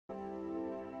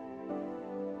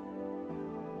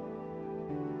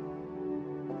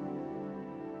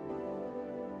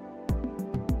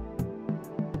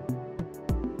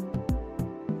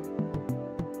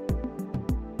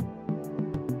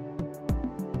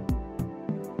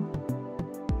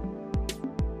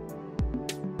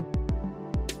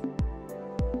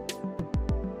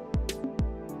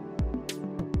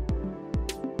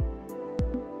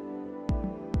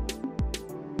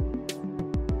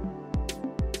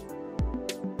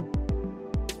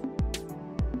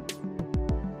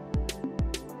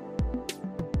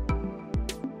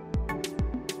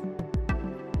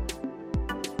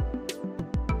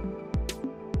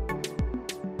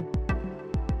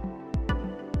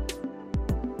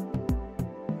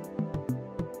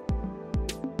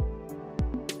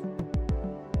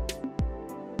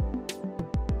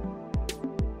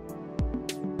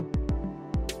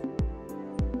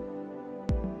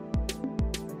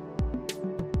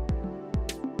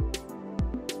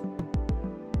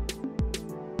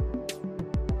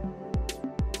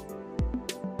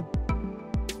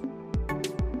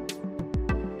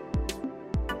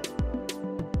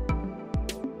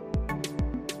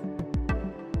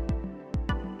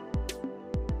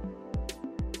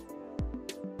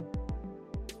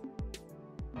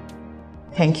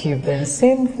Thank you,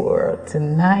 Benson, for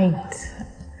tonight.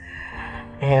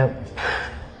 I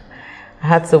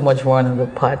had so much fun at the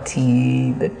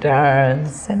party, the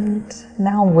dance, and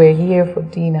now we're here for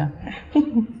dinner.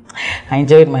 I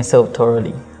enjoyed myself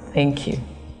thoroughly. Thank you.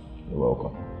 You're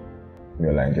welcome.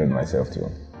 Well, I enjoyed myself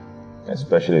too.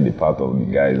 Especially the part of the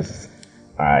guys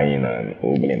eyeing and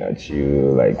ogling at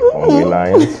you like hungry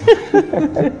lions.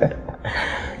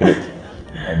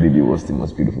 My baby was the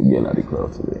most beautiful girl at the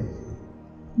club today.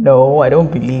 No, I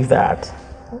don't believe that.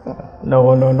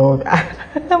 No.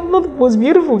 I'm not the most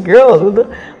beautiful girl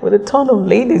with a ton of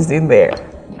ladies in there.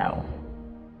 No.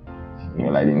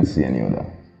 Well, I didn't see any other.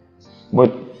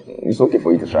 But it's okay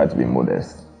for you to try to be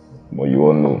modest. But you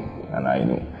all know, and I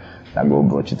know, that God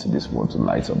brought you to this world to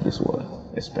light up this world,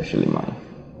 especially mine.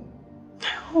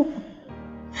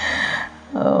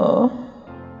 Oh,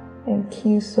 thank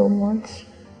you so much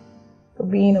for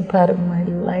being a part of my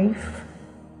life.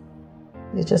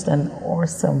 You're just an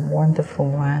awesome, wonderful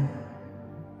man.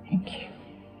 Thank you.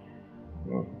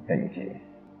 Well, thank you.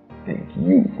 Thank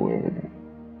you for everything.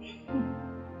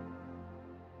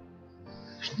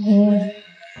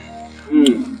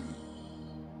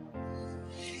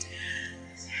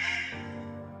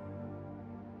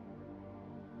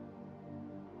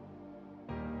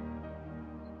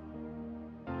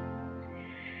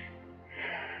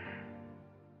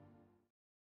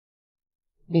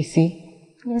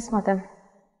 BC? Yes, madam.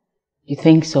 You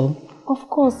think so? Of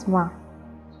course, ma.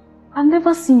 I've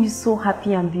never seen you so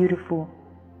happy and beautiful.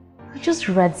 You're just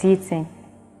radiating.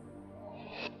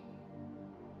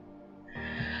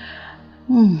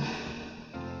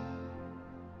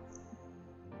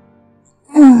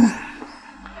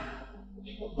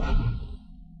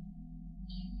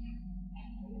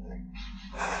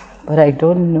 But I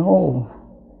don't know.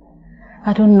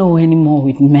 I don't know anymore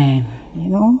with men, you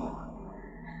know?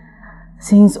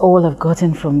 Since all I've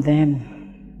gotten from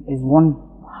them is one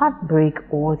heartbreak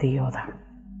or the other.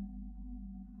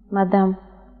 Madam,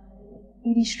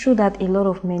 it is true that a lot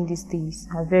of men these days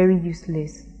are very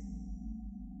useless.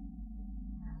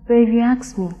 But if you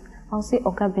ask me, I'll say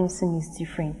Oga Benson is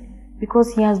different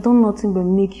because he has done nothing but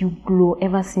make you glow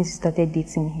ever since you started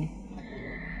dating him.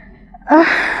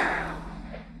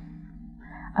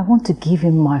 I want to give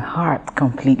him my heart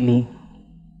completely,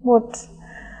 but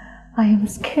I am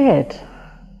scared.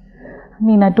 I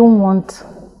mean, I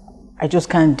just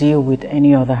can't deal with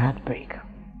any other heartbreak.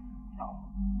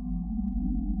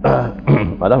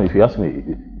 Madam, if you ask me,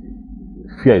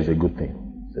 fear is a good thing.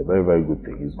 It's a very, very good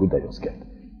thing. It's good that you're scared.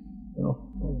 You know?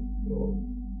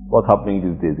 What's happening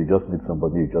these days, you just need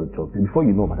somebody, you just jump. Before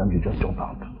you know, madam, you just jump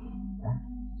out.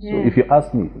 So if you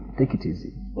ask me, take it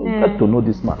easy. Get to know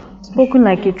this man. Spoken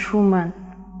like a true man,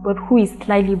 but who is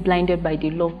slightly blinded by the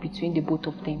love between the both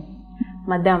of them.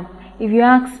 Madam, if you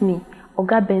ask me,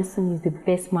 Oga Benson is the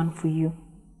best man for you.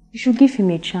 You should give him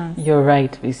a chance. You're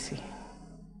right, BC.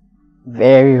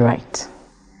 Very right.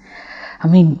 I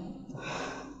mean,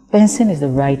 Benson is the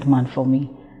right man for me.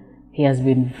 He has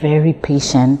been very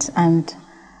patient and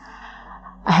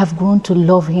I have grown to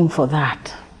love him for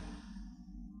that.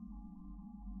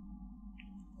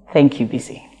 Thank you,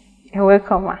 BC. You're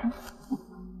welcome, ma.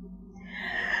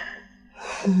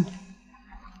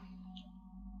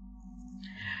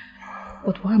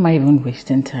 But why am I even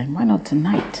wasting time? Why not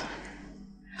tonight?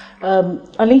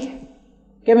 Ali,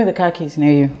 get me the car keys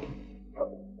near you.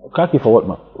 Car key for what,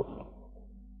 ma'am?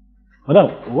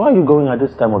 Madam, why are you going at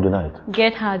this time of the night?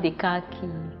 Get her the car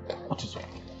key. What is it?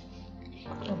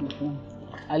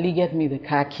 Ali, get me the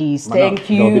car keys. Madam, thank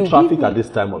you. There will be traffic at this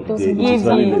time of the day. It is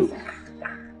very late.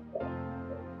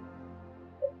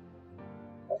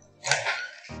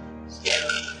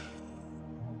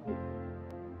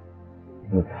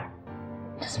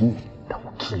 It's me that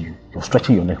will kill you. You're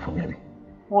stretching your neck for me.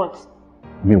 What?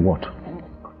 Me what?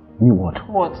 Me what?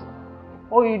 What?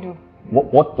 What will you do?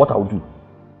 What I'll do?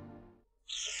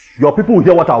 Your people will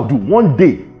hear what I'll do. One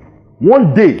day,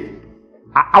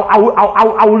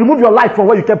 I will remove your life from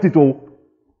where you kept it. Oh,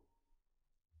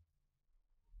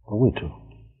 wait.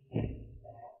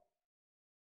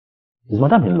 Is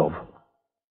Madame in love?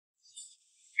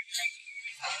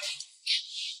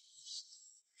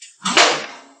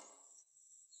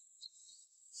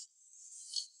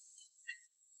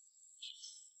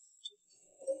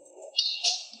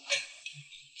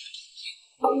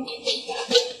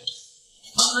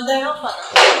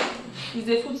 Is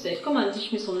the food set? Come and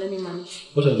teach me some, let me manage.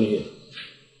 What are you doing here?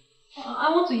 I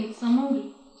want to eat, I'm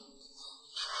hungry.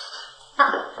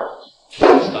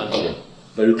 Stand here,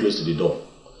 very close to the door.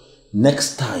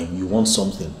 Next time you want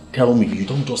something, tell me. You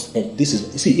don't just end. This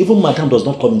is, see, even Madame does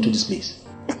not come into this place.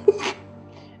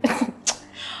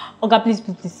 Oga,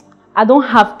 please. I don't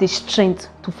have the strength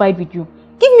to fight with you.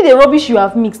 Give me the rubbish you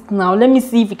have mixed now. Let me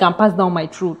see if it can pass down my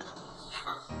throat.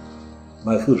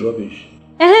 My food rubbish?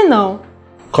 Now.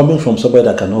 Coming from somebody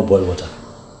that cannot boil water.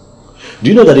 Do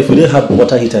you know that if you didn't have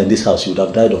water heater in this house, you would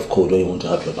have died of cold when you want to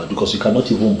have your bath? Because you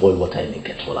cannot even boil water in a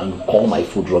kettle and you call my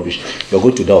food rubbish. You're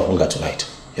going to die of hunger tonight.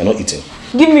 You're not eating.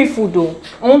 Give me food though.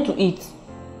 I want to eat.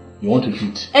 You want to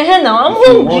eat? Now, I'm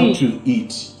hungry. hungry. If you want to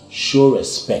eat, show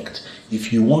respect.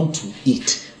 If you want to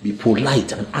eat, be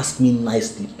polite and ask me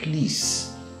nicely,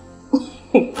 please.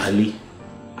 Ali,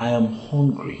 I am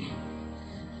hungry.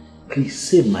 Please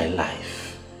save my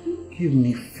life. Give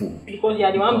me food. Because you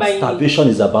are the one buying it. Starvation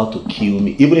is about to kill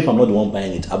me. Even if I'm not the one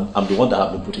buying it, I'm the one that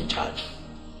have been put in charge.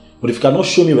 But if you cannot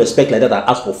show me respect like that and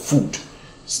ask for food,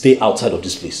 stay outside of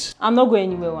this place. I'm not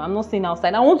going anywhere. I'm not staying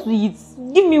outside. I want to eat.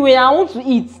 Give me where I want to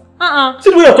eat. See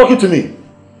the way you're talking to me.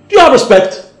 Do you have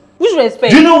respect? Which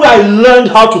respect? Do you know where I learned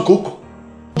how to cook?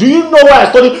 Do you know where I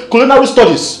studied culinary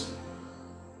studies?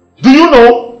 Do you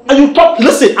know? And you talk,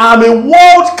 listen, I'm a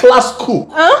world-class cook.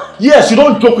 Huh? Yes, you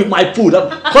don't joke with my food.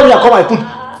 Come here, call my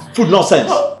food nonsense.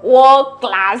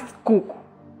 World-class cook.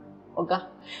 Okay.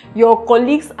 Your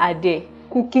colleagues are there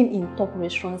cooking in top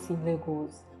restaurants in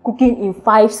Lagos, cooking in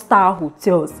 5-star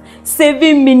hotels,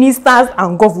 saving ministers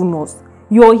and governors.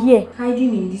 You're here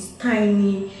hiding in this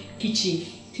tiny kitchen,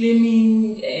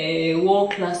 claiming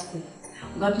world-class cook.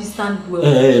 God, please stand well.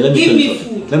 Give me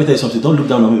food. Let me tell you something. Don't look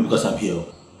down on me because I'm here.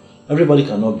 Everybody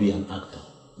cannot be an actor.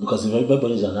 Because if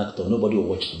everybody is an actor, nobody will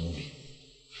watch the movie.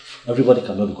 Everybody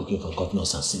cannot be cooking for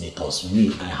governors and senators.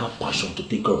 Me, I have passion to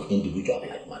take care of individuals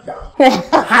like Madam.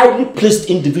 Highly placed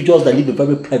individuals that live a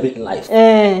very private life.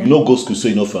 You know, go school, so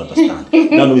you know if you understand.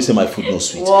 Now, no, we say my food no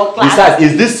sweet. Besides,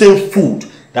 it's this same food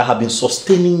that have been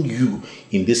sustaining you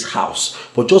in this house.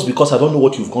 But just because I don't know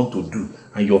what you've gone to do,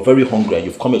 and you're very hungry, and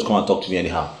you've come and talk to me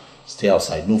anyhow, stay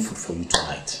outside. No food for you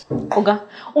tonight. Oga,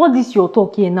 all this you're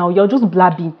talking now, you're just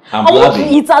blabbing. I want to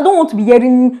eat. I don't want to be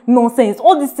hearing nonsense.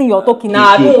 All this thing you're talking now,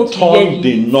 I don't want to be hearing. If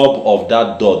you turn the knob of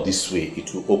that door this way,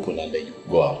 it will open and then you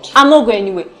go out. I'm not going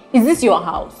anywhere. Is this your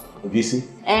house? Obisi?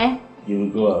 You will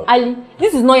go out. Ali,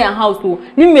 this is not your house, though.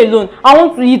 Leave me alone. I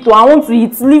want to eat, I want to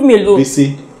eat. Leave me alone.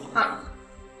 Obisi?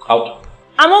 Out.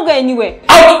 I'm not going anywhere.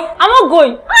 Out! I'm not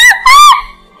going.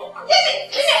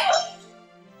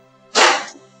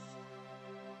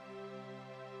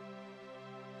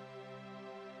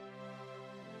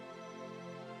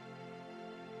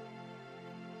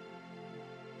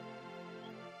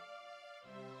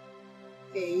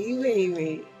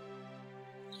 Hey.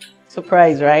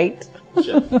 Surprise, right?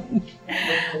 Sure.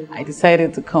 I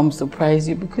decided to come surprise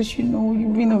you because you know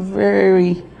you've been a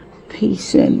very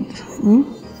patient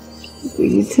for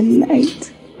you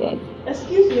tonight.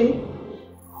 Excuse me.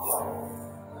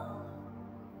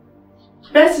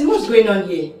 Bessie, what's going on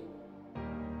here?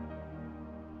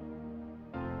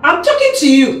 I'm talking to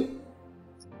you.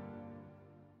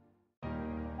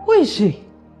 Who is she?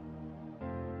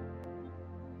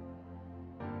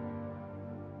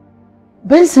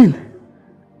 Benson,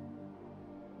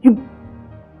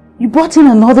 you brought in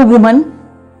another woman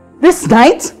this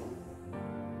night?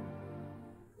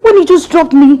 When you just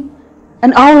dropped me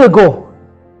an hour ago?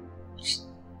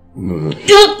 No.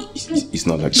 It's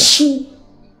not like that.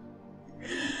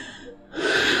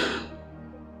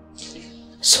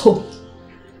 So,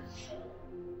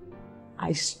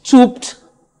 I stooped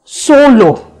so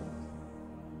low,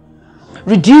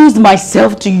 reduced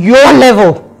myself to your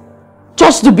level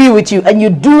just to be with you, and you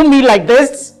do me like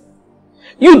this?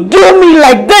 You do me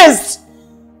like this?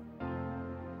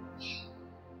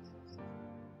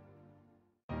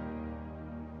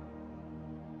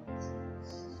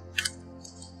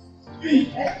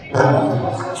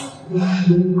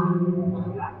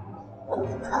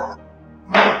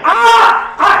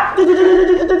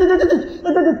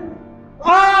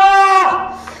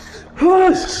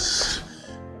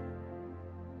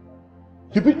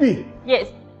 You beat me? Yes.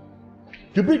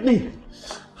 You beat me?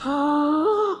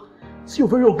 See your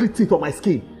very ugly teeth on my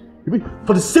skin. You beat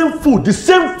for the same food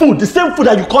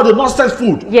that you call the nonsense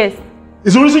food. Yes.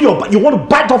 Is the reason you want to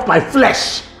bite off my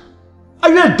flesh.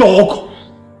 Are you a dog?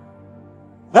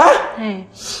 Huh? Hey.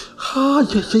 Yeah.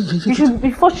 You should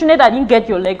be fortunate I didn't get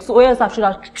your legs, or else I should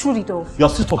have chewed it off. You're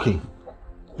still talking.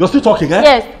 You're still talking, eh?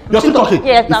 Yes. You're still talking.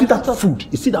 Yes, you I'm see that still food?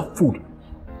 You see that food?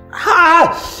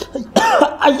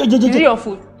 Is it your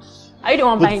food? Are you the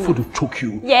one buying Food it? will choke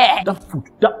you. Yeah. That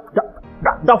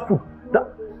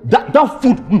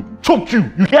food will choke choke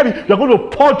you. You hear me? You're going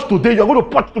to purge today, you're going to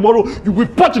purge tomorrow, you will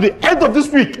purge to the end of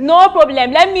this week. No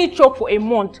problem. Let me choke for a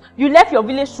month. You left your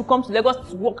village to come to Lagos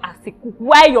to work as a cook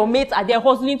while your mates are there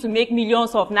hustling to make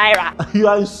millions of naira. You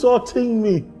are insulting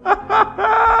me.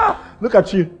 Look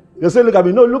at you. You say, look at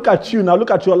me. No, look at you now.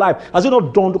 Look at your life. Has it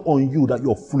not dawned on you that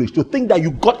you're foolish to think that you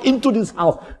got into this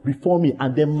house before me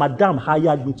and then Madame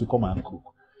hired me to come and cook?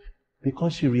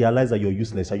 Because she realized that you're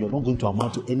useless and you're not going to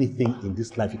amount to anything in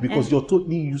this life because you're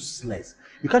totally useless.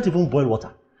 You can't even boil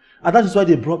water. And that is why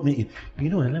they brought me in.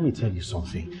 You know, and let me tell you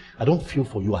something. I don't feel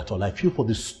for you at all. I feel for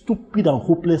the stupid and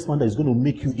hopeless man that is going to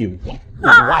make you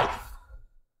a wife.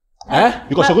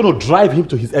 Because you're going to drive him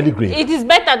to his early grave. It is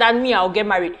better than me. I'll get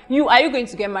married. Are you going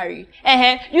to get married?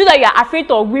 You that you're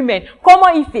afraid of women. Come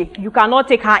on, Ife. You cannot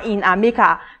take her in and make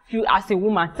her feel as a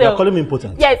woman. So, you're calling me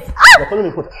impotent. Yes. You're calling me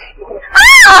impotent.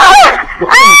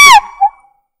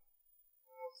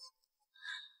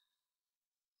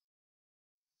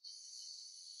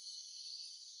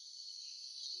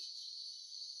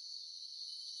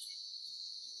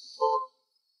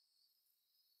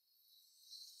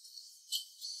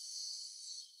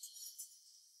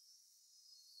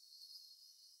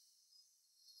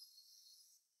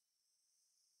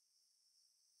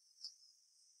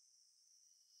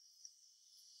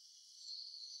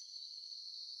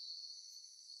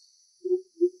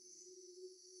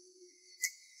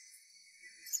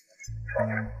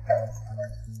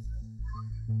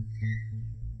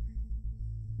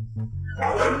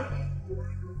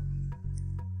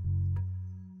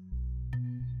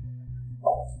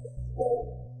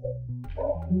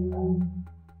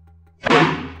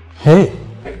 Hey,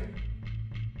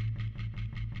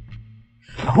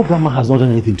 I hope that man has not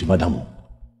done anything to Madame.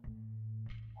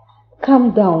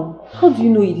 Calm down. How do you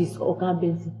know it is Oga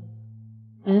Benson?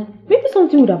 Maybe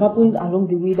something would have happened along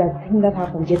the way that hindered her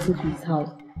from getting to his house.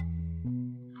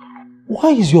 Why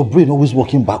is your brain always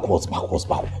working backwards?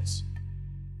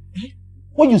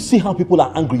 When you see how people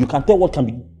are angry, you can tell what can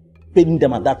be paining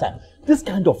them at that time. This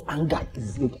kind of anger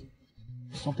is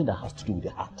something that has to do with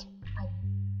the heart.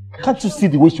 Can't you see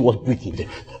the way she was breathing?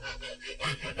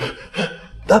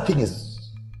 That thing is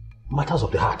matters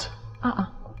of the heart.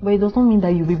 But it does not mean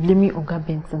that you'll be blaming Oga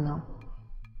Benson now.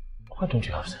 Why don't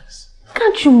you have sense?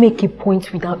 Can't you make a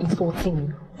point without insulting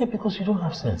me? Yeah, because you don't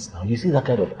have sense now. You see that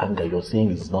kind of anger you're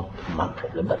saying is not a man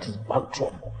problem, that is bad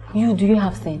trouble. Do you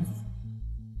have sense?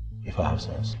 If I have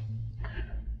sense.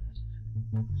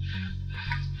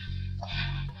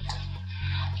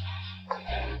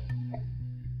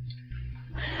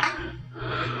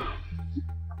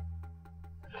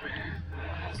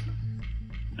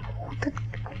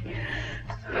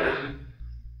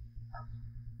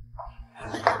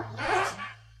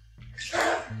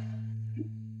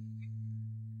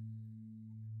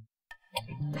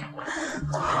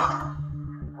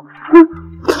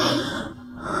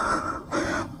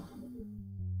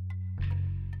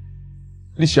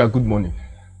 Alicia, good morning.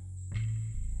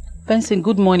 Benson,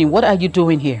 good morning. What are you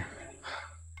doing here?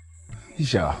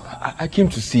 Alicia, I came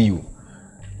to see you.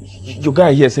 Your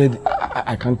guy here said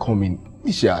I can't come in.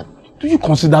 Alicia, do you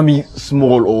consider me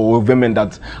small or vehement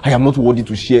that I am not worthy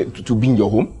to share to be in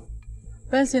your home?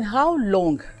 Benson, how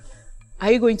long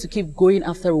are you going to keep going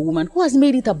after a woman who has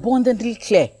made it abundantly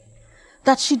clear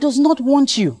that she does not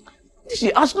want you?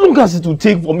 Alicia, as long as it will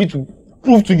take for me to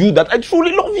prove to you that I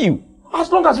truly love you. As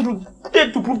long as it will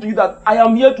take to prove to you that I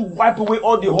am here to wipe away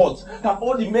all the hurts that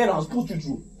all the men have put you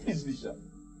through. Please, Alicia.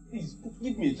 Please,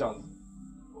 give me a chance.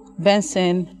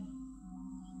 Benson,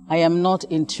 I am not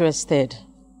interested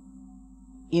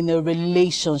in a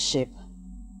relationship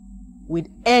with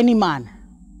any man.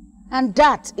 And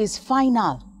that is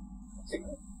final.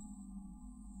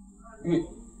 Wait,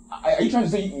 are you trying to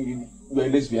say you're a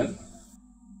lesbian?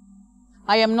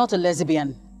 I am not a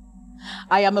lesbian.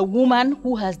 I am a woman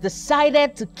who has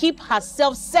decided to keep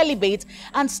herself celibate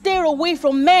and stay away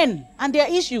from men and their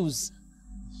issues.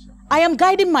 I am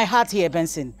guiding my heart here,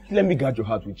 Benson. Let me guide your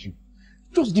heart with you.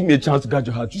 Just give me a chance to guide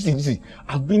your heart. You see,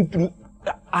 I've been through.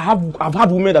 I've had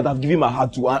women that I've given my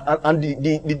heart to, and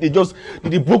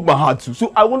they broke my heart too.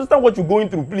 So I understand what you're going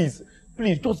through. Please,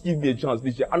 just give me a chance,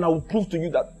 Lisha, and I will prove to you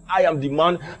that I am the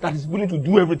man that is willing to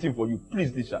do everything for you.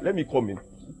 Please, Lisha, let me come in.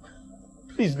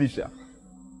 Please, Lisha.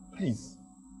 Please.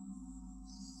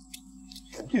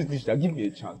 Please, Lisha, give me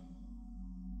a chance.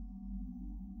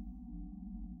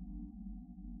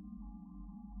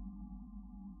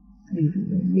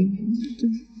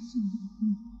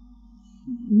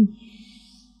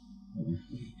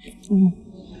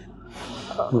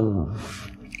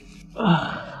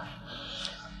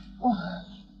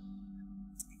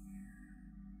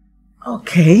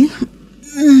 Okay.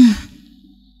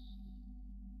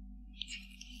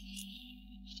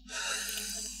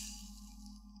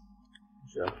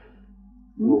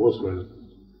 What's going on?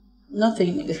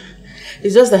 Nothing.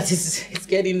 It's just that it's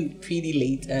getting pretty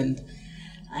late and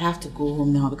I have to go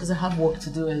home now because I have work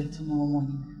to do early tomorrow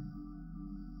morning.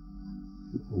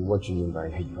 What do you mean by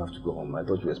you have to go home? I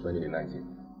thought you were spending the night here.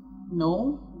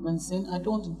 No, Vincent, I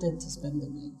don't intend to spend the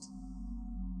night.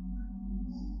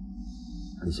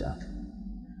 Alicia,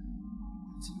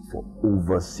 for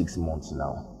over 6 months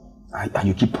now, and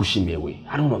you keep pushing me away.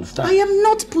 I don't understand. I am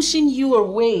not pushing you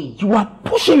away. You are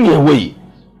pushing me away.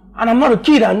 And I'm not a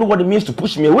kid. I know what it means to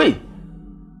push me away.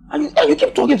 And you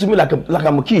keep talking to me like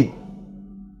I'm a kid.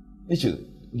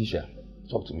 Alicia,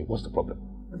 talk to me. What's the problem?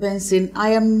 Benson, I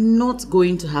am not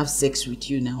going to have sex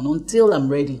with you now until I'm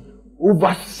ready.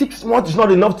 Over 6 months is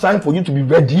not enough time for you to be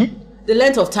ready? The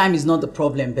length of time is not the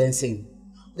problem, Benson.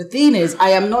 The thing is, I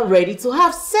am not ready to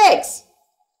have sex.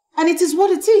 And it is what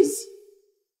it is.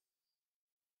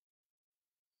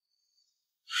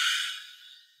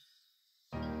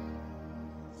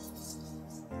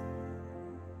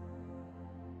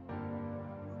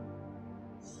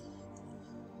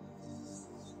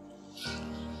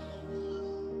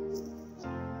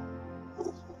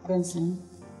 Benson,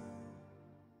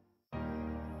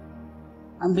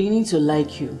 I'm beginning to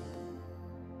like you.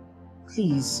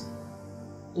 Please,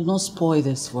 do not spoil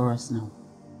this for us now.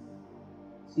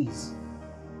 Please.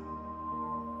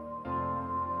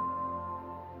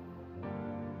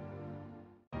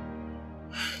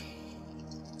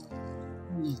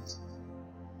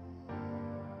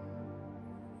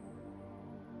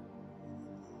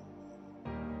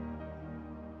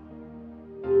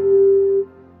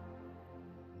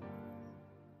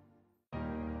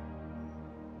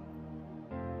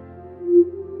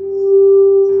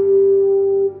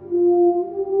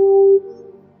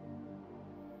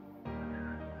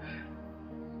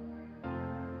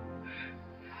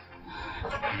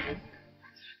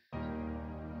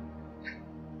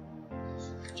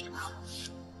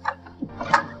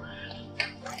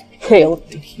 Okay,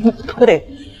 put it.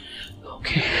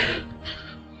 Okay.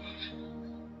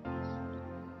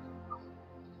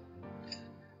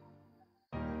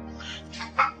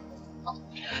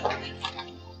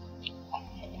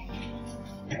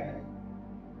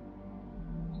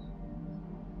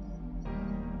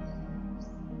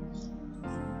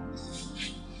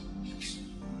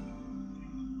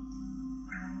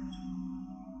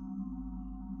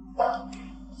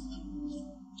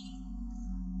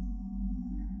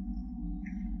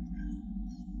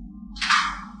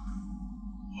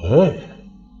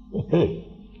 Hey.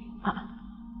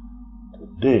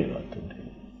 Today, not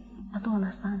today. I don't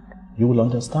understand. You will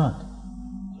understand.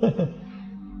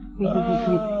 Wait.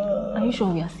 Are you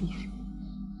sure we are safe?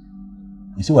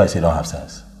 You see why I say I don't have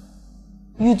sense?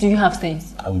 Do you have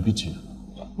sense? I will beat you.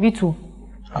 Me too.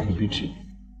 I will beat you.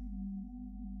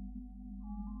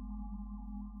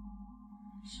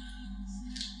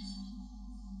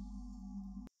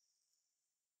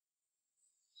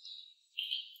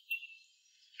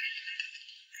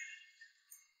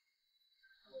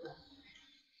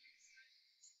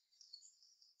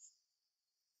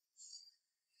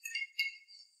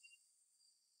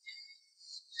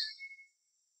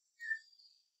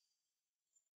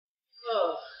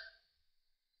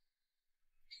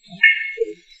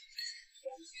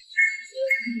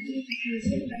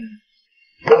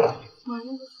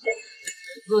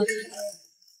 Good.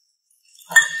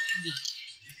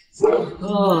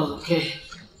 Oh, okay.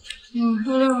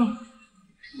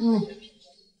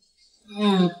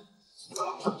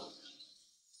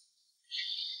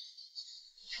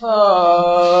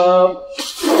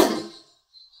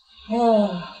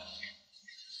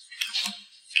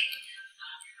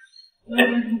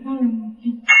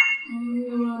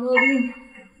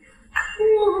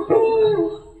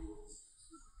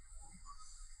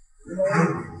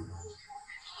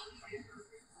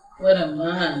 What a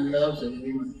man loves a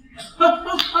woman. What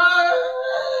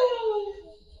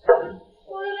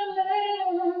a man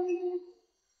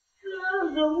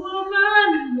loves a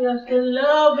woman. Just a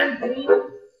love and peace.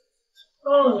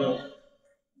 Oh.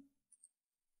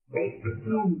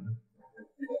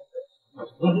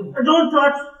 Don't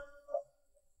touch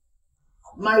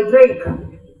my drink.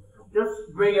 Just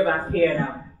bring it back here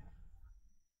now.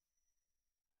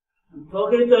 I'm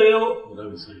talking to you.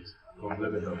 Let me see it. Come,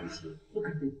 let me help you see. Look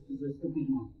at this. He's a stupid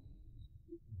man.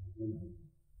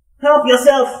 Help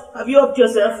yourself. Have you helped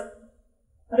yourself?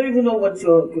 I don't even know what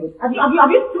you're doing. Have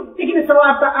you taken a shower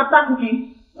after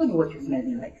cooking? I don't know what you're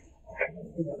smelling like.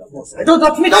 Don't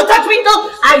touch me! Don't touch me!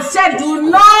 Don't! I said do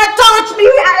not touch me!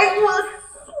 I will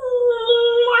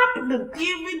slap the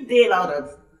living daylight out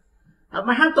of. Have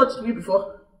my hand touched me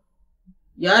before?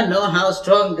 You know how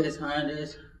strong this hand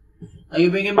is. Are you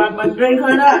bringing back my drink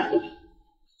or not?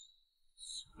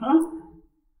 Huh?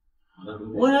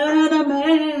 When a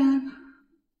man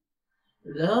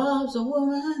loves a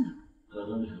woman,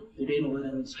 you didn't know what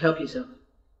that means. Help yourself.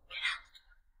 Get out!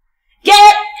 Get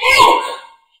out!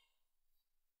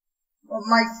 On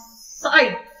my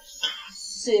side,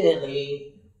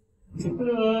 silly.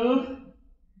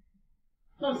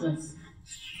 Nonsense.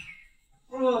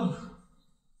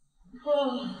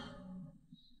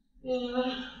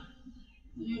 Yeah.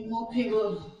 You more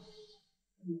people.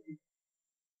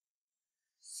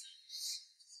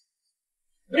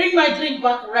 Bring my drink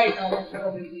back right now.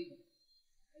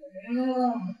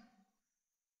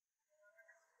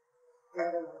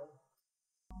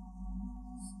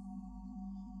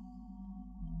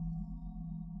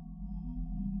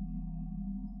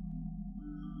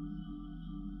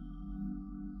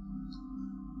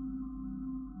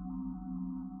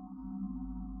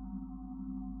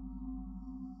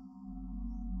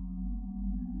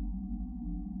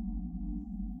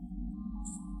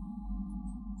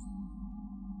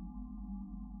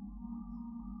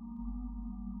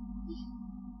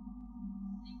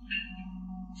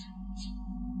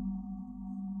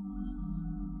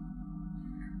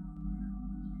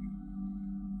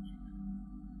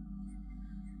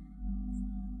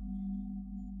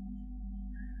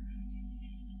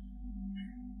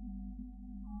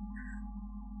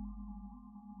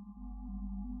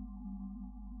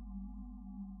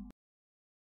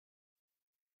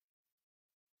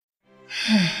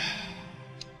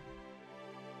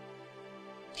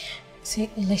 See,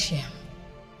 Alicia,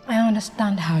 I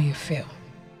understand how you feel.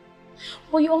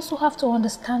 But you also have to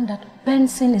understand that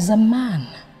Benson is a man.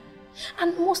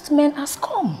 And most men are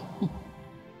scum.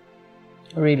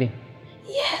 Really?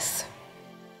 Yes.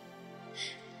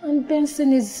 And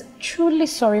Benson is truly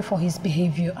sorry for his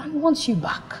behavior and wants you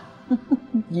back.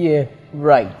 Yeah,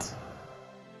 right.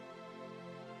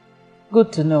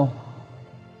 Good to know.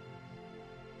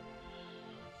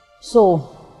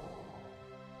 So,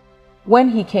 when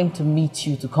he came to meet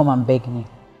you to come and beg me,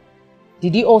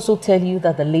 did he also tell you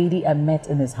that the lady I met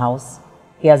in his house,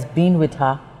 he has been with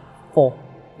her for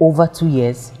over 2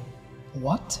 years?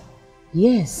 What?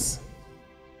 Yes.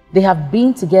 They have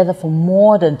been together for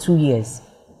more than 2 years.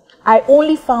 I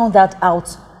only found that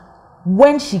out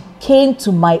when she came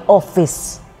to my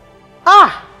office.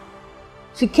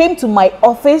 She came to my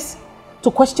office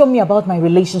to question me about my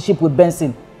relationship with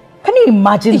Benson. Can you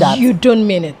imagine that? You don't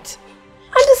mean it.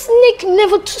 And the snake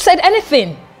never said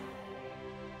anything.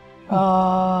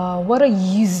 What a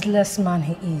useless man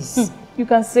he is. You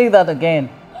can say that again.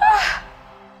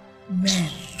 Man.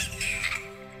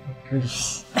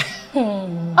 Please.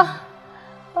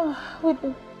 Wait.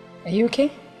 Are you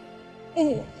okay?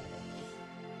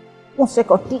 1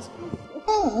 second, please.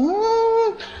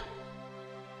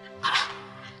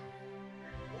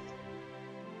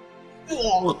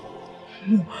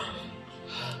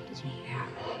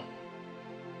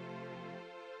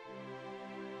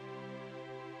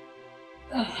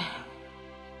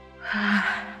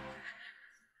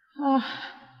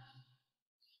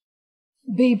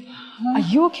 Babe, are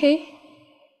you okay?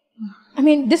 I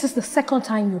mean, this is the second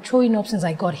time you're throwing up since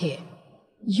I got here.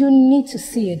 You need to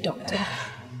see a doctor.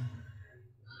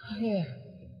 Yeah,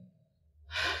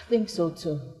 I think so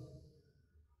too.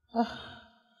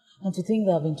 And to think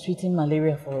that I've been treating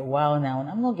malaria for a while now and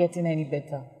I'm not getting any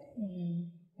better.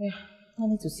 Yeah, I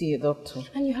need to see a doctor.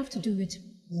 And you have to do it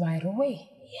right away.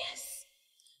 Yes.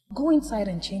 Go inside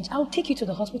and change. I'll take you to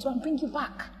the hospital and bring you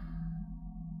back.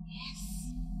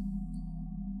 Yes.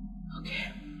 Okay.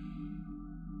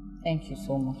 Thank you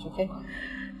so much, okay?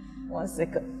 1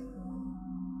 second.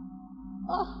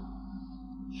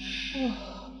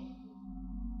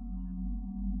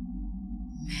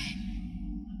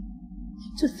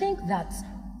 To think that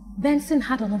Benson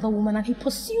had another woman and he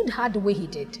pursued her the way he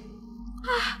did.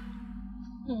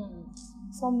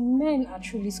 Some men are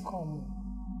truly scum.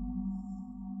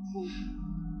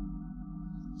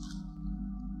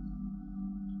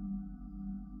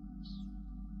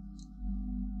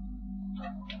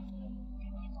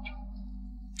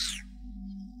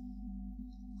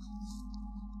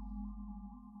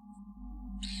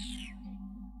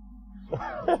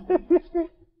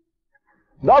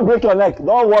 Don't break your neck.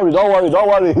 Don't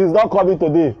worry. He's not coming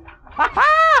today.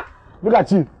 Look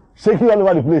at you, shaking all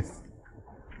over the place.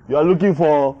 You are looking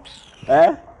for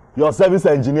your service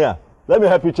engineer. Let me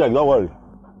help you check, don't worry.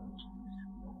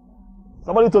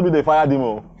 Somebody told me they fired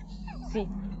him. See.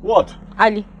 What?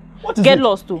 Ali, what is get it?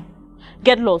 lost too.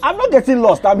 Get lost. I'm not getting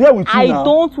lost. I'm here with you now. I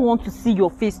don't want to see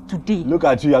your face today. Look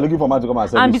at you. You're looking for man to come and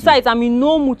service And besides, I'm in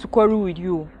no mood to quarrel with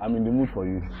you. I'm in the mood for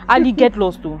you. Ali, get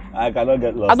lost too. I cannot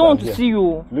get lost. I don't want to see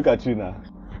you. Look at you now.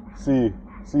 See,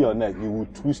 See your neck, you will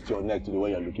twist your neck to the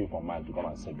way you're looking for man to come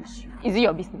and service you. Is it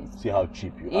your business? See how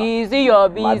cheap you are. Is it your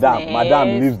business?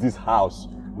 Madam leaves this house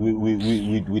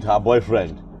with her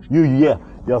boyfriend. You here,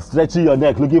 you're stretching your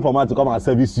neck looking for man to come and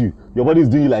service you. Your body is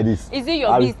doing you like this. Is it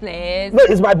your business? No,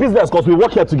 it's my business because we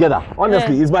work here together.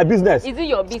 Honestly, it's my business. Is it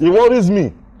your business? It worries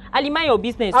me. Ali, mind your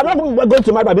business. I'm not going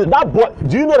to mind my business. That boy,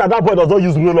 do you know that boy does not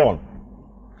use roll-on?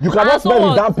 You cannot smell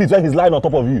his damn pizza when he's lying on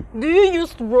top of you. Do you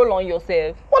use roll on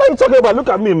yourself? What are you talking about? Look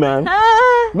at me, man.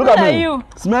 Look at me. You?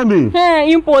 Smell me.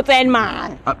 Impotent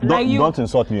man. Don't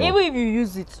insult me. Even if you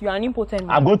use it, you are an impotent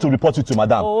man. I'm going to report you to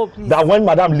madam. Oh, please. That when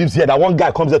madam lives here, that one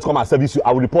guy comes here to come and service you,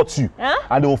 I will report you.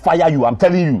 And they will fire you, I'm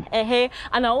telling you.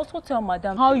 And I also tell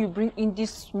madam how you bring in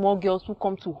these small girls who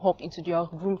come to hawk into their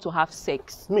room to have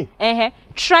sex. Me?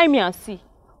 Try me and see.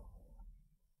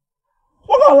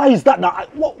 What kind of lie is that now?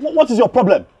 What is your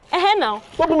problem? Now.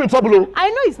 Don't put me in trouble. I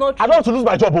know it's not true. I don't want to lose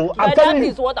my job. I'm telling you. That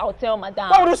is what I'll tell madam.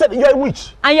 Why would you say you're a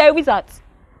witch? And you're a wizard.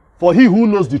 For he who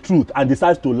knows the truth and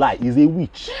decides to lie is a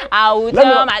witch. I will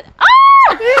tell madam.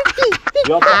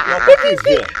 Your coffee is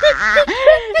here.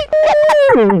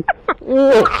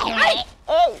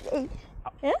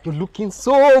 You're looking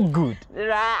so good.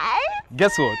 Right?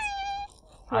 Guess what?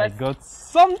 I got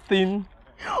something.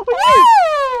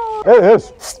 Hey, you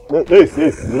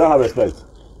don't have respect.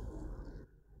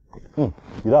 You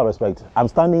don't have respect. I'm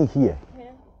standing here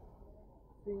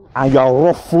and you're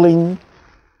ruffling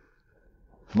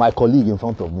my colleague in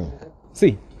front of me.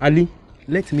 See, Ali,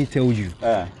 let me tell you.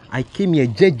 I came here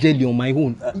jejely on my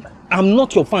own. I'm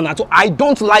not your fan at all. I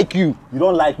don't like you. You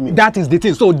don't like me? That is the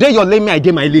thing. So there your lane, I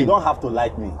get my lane. You don't have to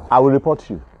like me. I will report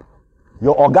you.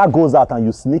 Your oga goes out and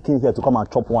you sneak in here to come and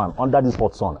chop one under this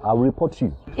hot sun. I will report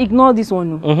you. Ignore this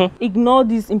one. Ignore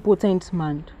this impotent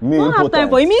man. Me don't impotent? have time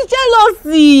for him. He's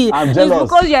jealousy. I'm jealous.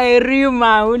 It's because you're a real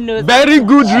man. Who knows? Very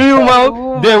good, real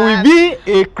man. There will be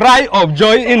a cry of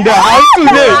joy in the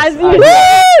house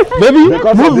today. Baby,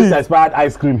 because of this expired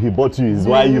ice cream he bought you is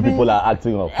why you people are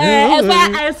acting up.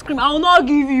 Expired ice cream, I will not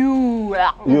give you.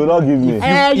 You will not give me.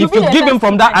 If you give him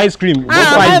from that ice cream,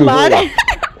 can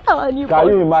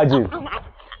you imagine?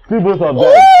 People of them.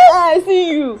 I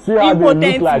see you. See how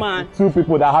they look like man. Two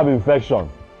people that have infection.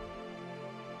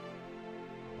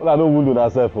 Well, I don't wound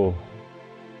themselves. Oh.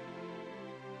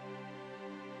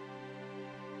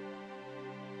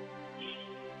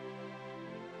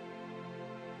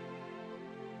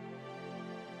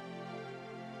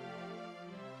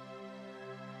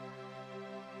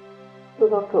 So,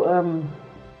 doctor,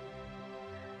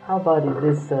 how about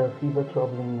is this fever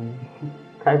troubling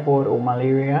typhoid or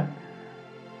malaria?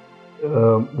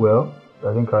 Well,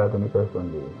 I think I have any test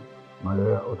on the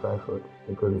malaria or typhoid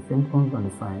because the symptoms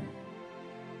and the signs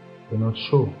do not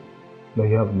show that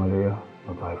you have malaria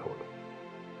or typhoid.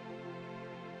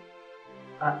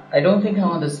 I don't think I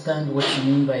understand what you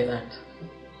mean by that.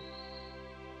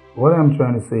 What I'm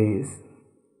trying to say is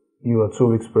you are 2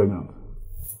 weeks pregnant.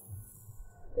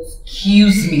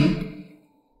 Excuse me?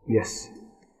 Yes,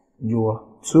 you are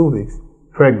 2 weeks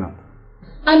pregnant.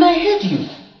 And I heard you.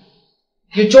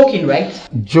 You're joking, right?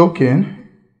 Joking?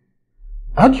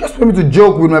 How do you expect me to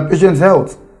joke with my patient's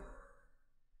health?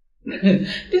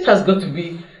 This has got to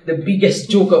be the biggest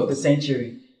joke of the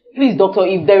century. Please, doctor,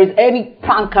 if there is any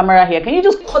prank camera here, can you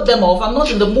just cut them off? I'm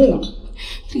not in the mood.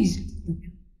 Please,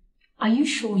 are you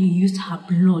sure you used her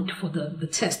blood for the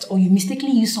test or you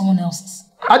mistakenly used someone else's?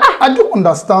 I don't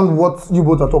understand what you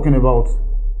both are talking about.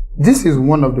 This is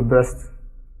one of the best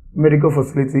medical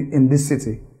facilities in this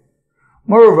city.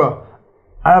 Moreover,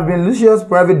 I have been Lucia's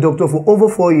private doctor for over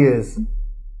 4 years.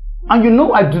 And you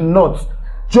know I do not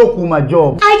joke with my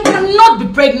job. I cannot be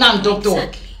pregnant, doctor.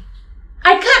 Exactly.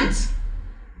 I can't.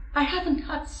 I haven't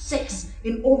had sex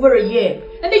in over a year.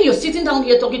 And then you're sitting down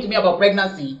here talking to me about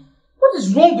pregnancy. What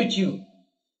is wrong with you?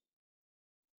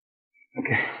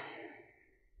 Okay.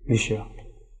 Lucia,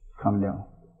 calm down.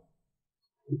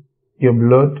 Your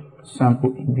blood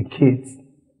sample indicates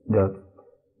that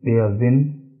there has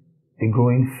been a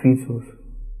growing fetus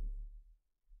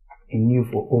in you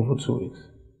for over 2 weeks.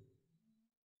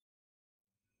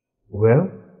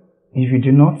 Well, if you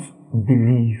do not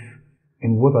believe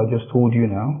in what I just told you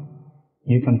now,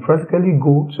 you can practically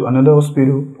go to another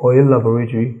hospital or a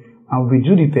laboratory and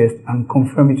redo the test and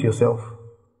confirm it yourself.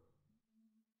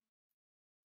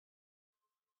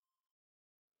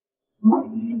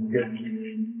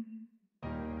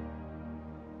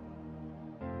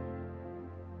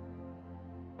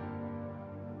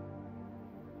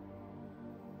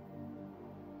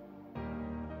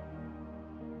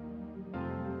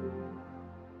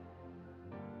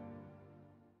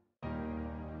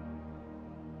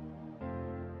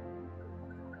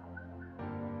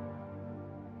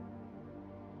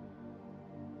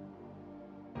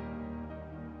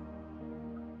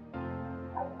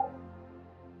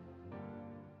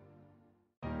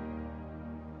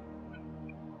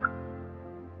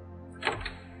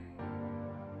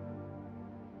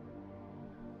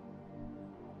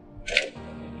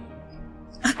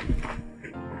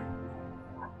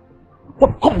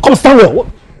 Come stand well.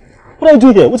 What are you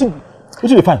doing here? What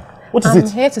you find? What is it?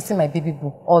 I'm here to see my baby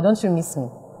boo. Or don't you miss me?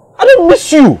 I don't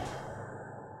miss you.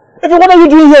 What are you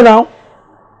doing here now?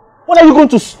 When are you going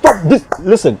to stop this?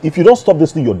 Listen, if you don't stop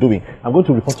this thing you're doing, I'm going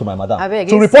to report to my madam.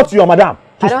 To report to your madam.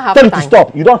 I don't have time. Tell you to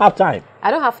stop. You don't have time.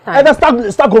 I don't have time. And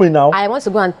then start going now. I want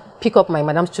to go and pick up my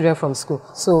madam's children from school.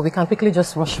 So we can quickly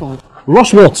just rush home.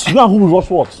 Rush what? You know who will rush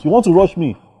what? You want to rush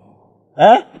me?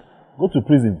 Go to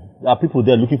prison. There are people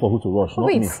there looking for who to rush, not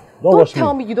me. Don't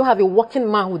tell me you don't have a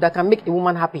working manhood that can make a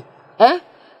woman happy.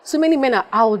 So many men are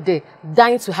out there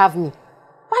dying to have me.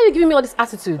 Why are you giving me all this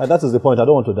attitude? That is the point. I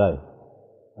don't want to die.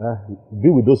 Be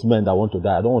with those men that want to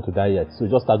die. I don't want to die yet. So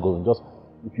just start going.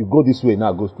 If you go this way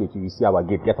now, go straight. You will see our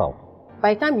gate. Get out.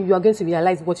 By the time you are going to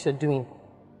realize what you're doing,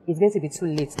 it's going to be too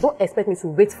late. Don't expect me to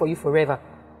wait for you forever.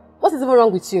 What is even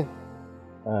wrong with you?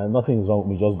 Nothing is wrong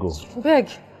with me. Just go. Beg.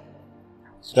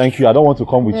 Thank you. I don't want to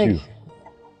come with you.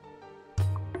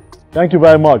 Thank you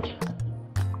very much.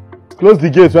 Close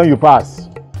the gates when you pass.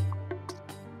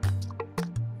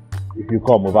 If you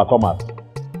come, overcome us.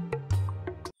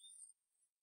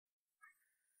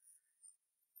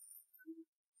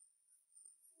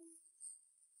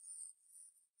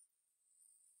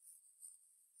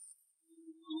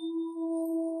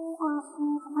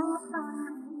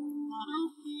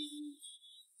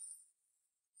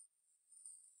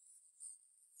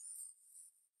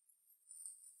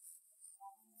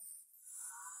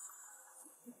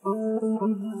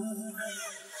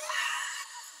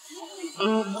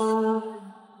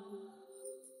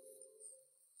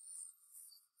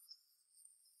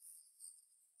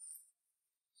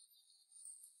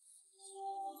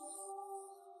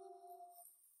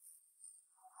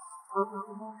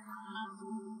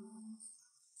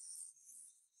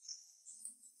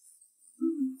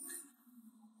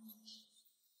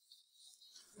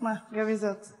 Ma, your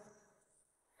result.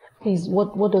 Please,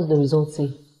 what does the result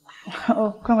say?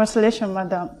 Oh, congratulations,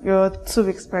 madam. You're 2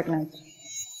 weeks pregnant.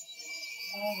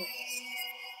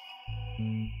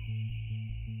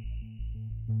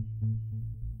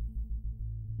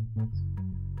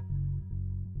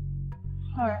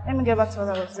 Alright, let me get back to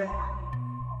what I was saying.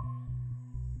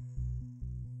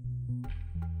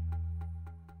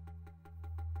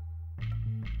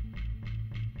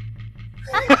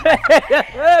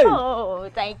 Hey. Oh,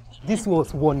 thank you. This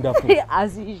was wonderful.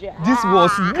 As usual. This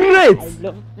was great. I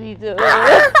love it.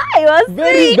 I was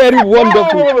very, very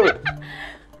wonderful.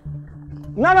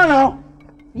 No.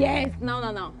 Yes,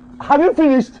 no. Have you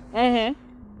finished? Uh-huh.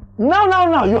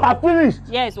 No. You have finished.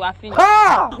 Yes, we are finished.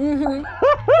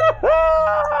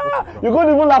 You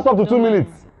couldn't even last up to 2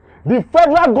 minutes. The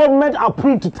federal government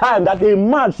approved time that a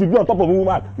man should be on top of a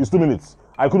woman is 2 minutes.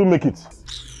 I couldn't make it.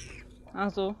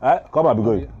 And so? Come on, be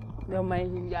going. Don't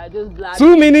mind him, yeah, just black.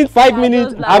 2 minutes, 5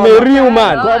 minutes, I'm a real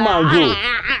man. Come on, go.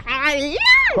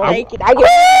 Thank you.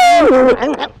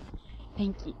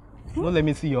 Thank you. Don't let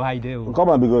me see your eye there. Come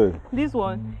on, be going. This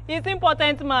one. It's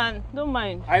important, man. Don't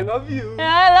mind. I love you.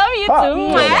 I love you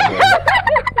too.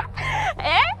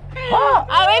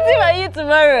 I'm waiting for you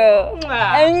tomorrow.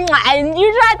 And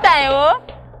usual time, oh.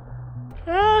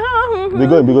 Be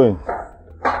going.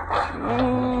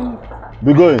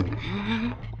 Be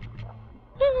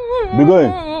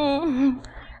going.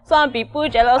 Some people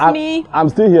jealous me. I'm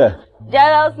still here.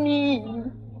 Jealous me.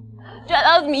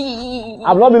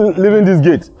 I'm not leaving this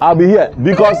gate. I'll be here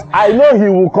because I know he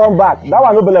will come back. That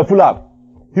one no belle full up.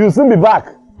 He will soon be back.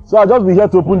 So I'll just be here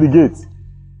to open the gate.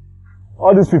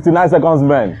 All these 59 seconds,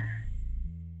 men.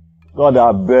 God,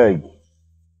 I beg.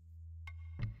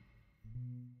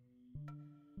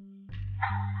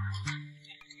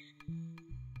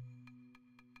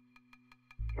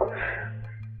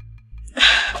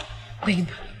 Babe,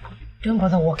 don't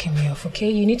bother walking me off,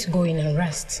 okay? You need to go in and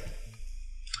rest.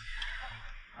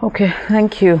 Okay,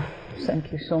 thank you.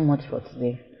 Thank you so much for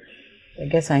today. I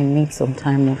guess I need some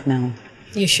time off now.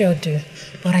 You sure do.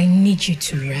 But I need you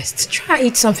to rest. Try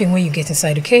eat something when you get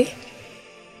inside, okay?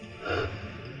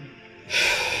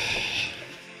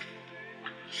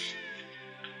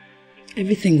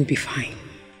 Everything will be fine.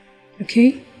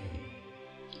 Okay?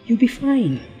 You'll be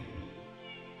fine.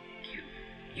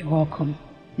 You're welcome.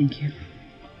 Thank you.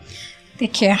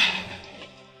 Take care.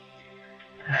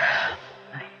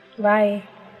 Bye.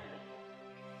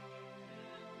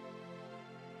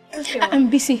 I'm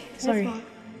busy. Sorry.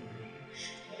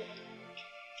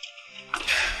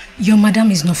 Your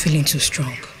madam is not feeling too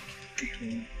strong.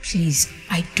 Please,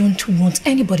 I don't want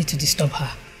anybody to disturb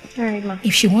her. All right, ma.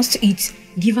 If she wants to eat,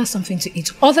 give her something to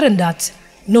eat. Other than that,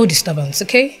 no disturbance,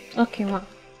 okay? Okay, ma.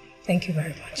 Thank you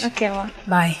very much. Okay, ma.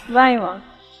 Bye. Bye, ma.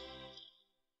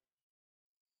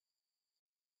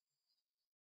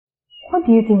 What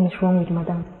do you think is wrong with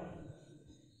Madame?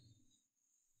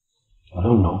 I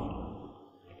don't know.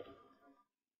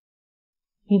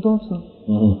 You don't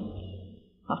know?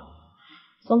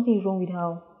 Something is wrong with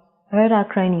her. I heard her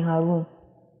crying in her room.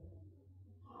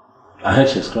 I heard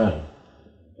she's crying.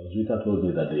 Because Rita told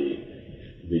me that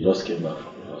they just came back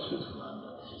from the hospital.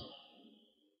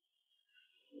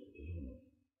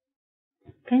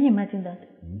 Can you imagine that?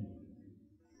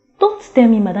 Don't tell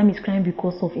me Madame is crying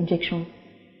because of injection.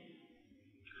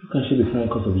 How can she be crying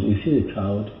because of it? Is she a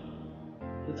child?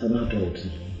 That's an adult.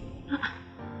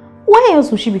 Why else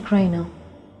would she be crying now?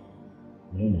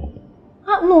 I don't know.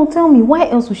 No, tell me, why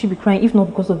else would she be crying if not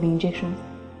because of the injection?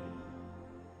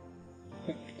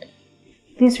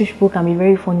 These rich people can be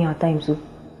very funny at times,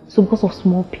 so because of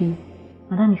small pain,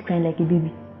 Madame is crying like a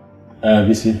baby.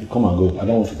 BC, come and go. I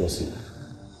don't want to gossip.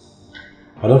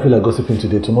 I don't feel like gossiping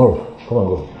today. Tomorrow, come and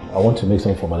go. I want to make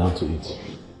something for Madame to eat.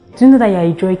 Do you know that you're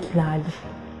a joy killer, Ali?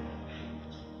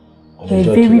 You're a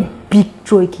very big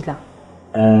joy killer.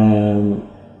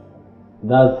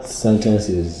 That sentence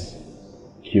is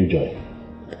killjoy.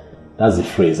 That's the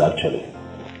phrase actually.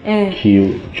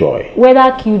 Killjoy.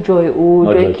 Whether killjoy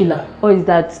or joy killer, or is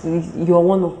that you're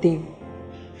one of them?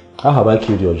 How have I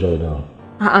killed your joy now?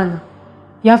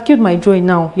 You have killed my joy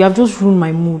now. You have just ruined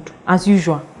my mood, as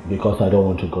usual. Because I don't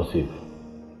want to gossip.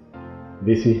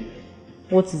 BC.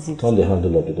 What is it? Turn the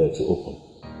handle of the door to open.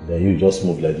 Then you just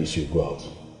move like this, you go out.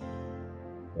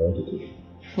 I want to cook.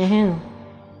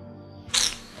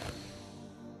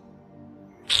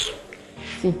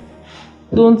 See,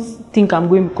 don't think I'm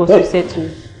going because you said so.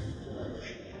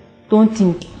 Don't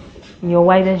think. In your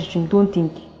widest dream, don't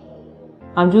think.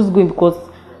 I'm just going because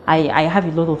I have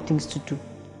a lot of things to do.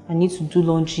 I need to do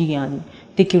laundry and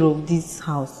take care of this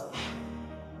house.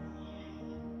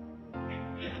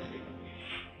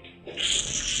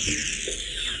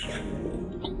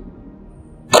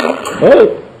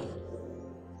 Hey!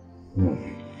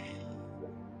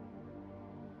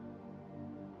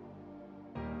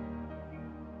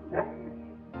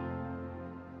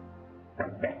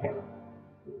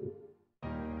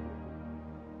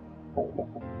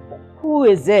 Who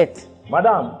is it?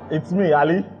 Madam, it's me,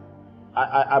 Ali.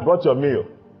 I brought your meal.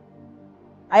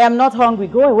 I am not hungry.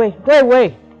 Go away. Go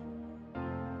away.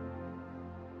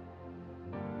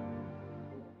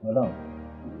 Madam.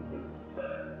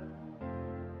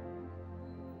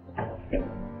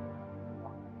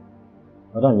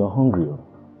 Madam, you're hungry.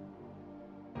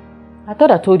 I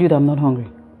thought I told you that I'm not hungry.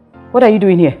 What are you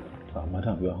doing here?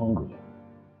 Madam, you're hungry.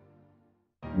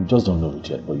 You just don't know it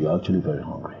yet, but you're actually very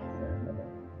hungry.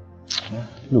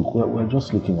 Look, we're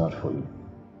just looking out for you.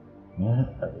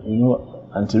 You know,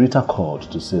 Auntie Rita called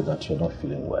to say that you're not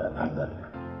feeling well and that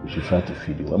we should try to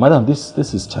feed you well. Madam, this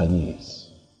is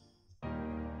Chinese.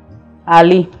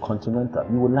 Ali. Continental.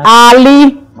 You would like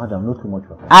Ali. Madam, not too much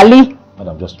for her. Ali.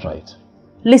 Madam, just try it.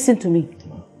 Listen to me.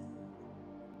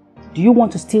 Do you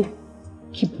want to still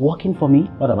keep working for me?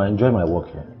 Madam, I enjoy my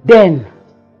work here. Then,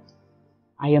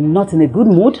 I am not in a good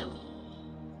mood.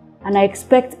 And I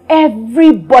expect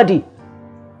everybody,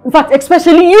 in fact,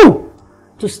 especially you,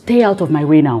 to stay out of my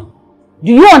way now.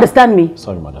 Do you understand me?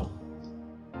 Sorry, madam.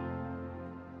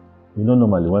 You know,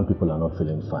 normally when people are not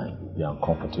feeling fine, they are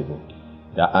uncomfortable,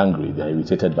 they are angry, they are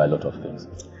irritated by a lot of things.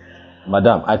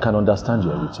 Madam, I can understand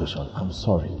your irritation. I'm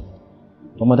sorry.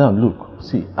 But madam, look,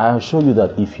 see, I assure you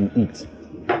that if you eat,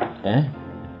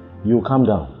 you will calm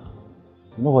down.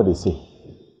 You know what they say?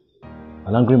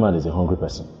 An angry man is a hungry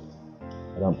person.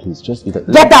 Madam, please, just eat it.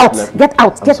 Get out! Get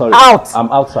out! Get out! I'm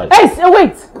outside. Hey,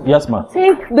 wait! Yes, ma'am.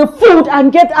 Take the food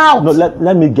and get out! No,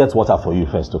 let me get water for you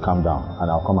first to calm down, and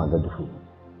I'll come and get the food.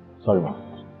 Sorry, ma'am.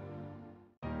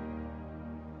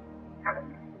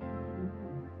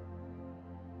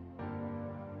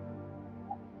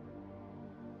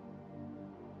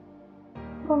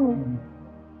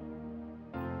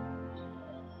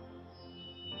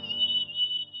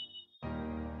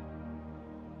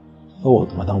 Oh,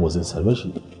 madam was inside. Where'd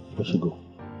she go?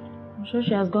 I'm sure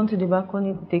she has gone to the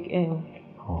balcony to take air.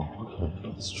 Oh, okay.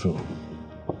 That's true.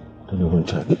 Let me go and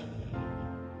check.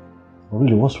 Oh,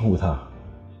 really? What's wrong with her?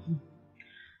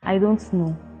 I don't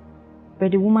know.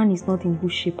 But the woman is not in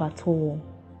good shape at all.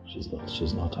 She's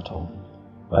not at all.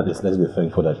 But let's be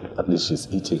thankful that at least she's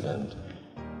eating and,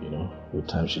 you know, with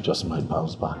time she just might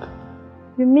bounce back.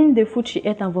 You mean the food she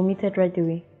ate and vomited right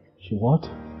away? She what?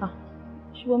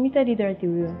 She vomited it right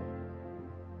away.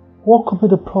 What could be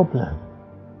the problem?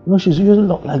 You know, she's usually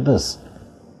not like this.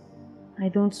 I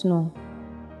don't know.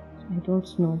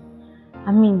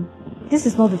 I mean, this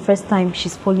is not the first time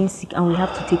she's falling sick and we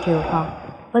have to take care of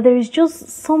her. But there is just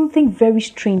something very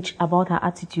strange about her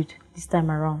attitude this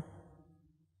time around.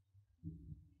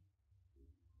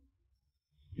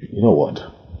 You know what?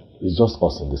 It's just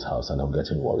us in this house and I'm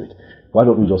getting worried. Why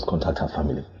don't we just contact her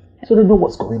family so they know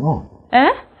what's going on?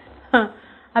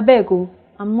 I beg you,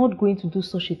 I'm not going to do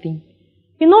such a thing.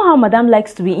 You know how Madame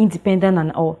likes to be independent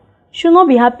and all. She'll not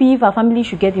be happy if her family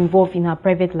should get involved in her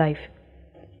private life.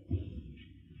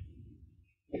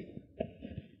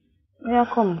 Yeah,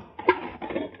 come.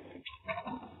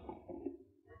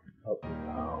 Help me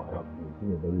now, help me.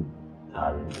 You're very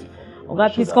tiring.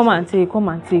 Okay, please come and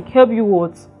take. Help you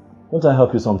what? Won't I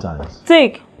help you sometimes?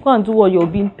 Take. Go and do what you're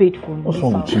being paid for. What's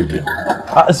wrong with you?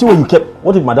 See what you kept.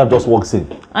 What if Madame just walks in?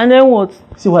 And then what?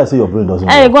 See why I say your brain doesn't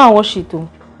work? Hey, go and wash it too.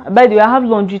 By the way, I have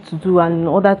laundry to do and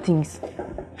other things.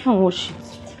 Go and wash it.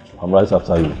 I'm right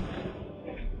after you.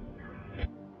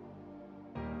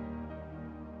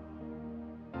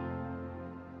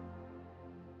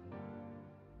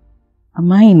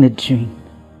 Am I in a dream?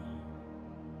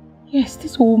 Yes,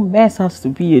 this whole mess has to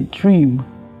be a dream.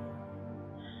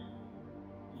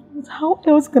 How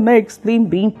else can I explain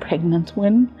being pregnant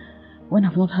when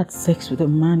I've not had sex with a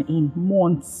man in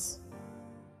months?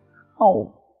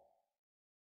 How?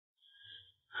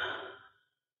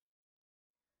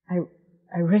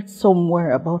 I read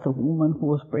somewhere about a woman who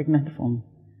was pregnant from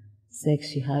sex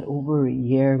she had over a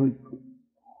year ago.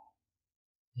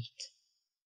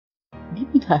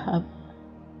 Maybe I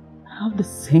have the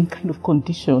same kind of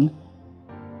condition.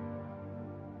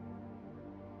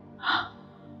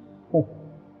 Oh,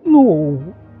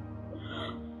 no.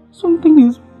 Something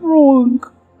is wrong.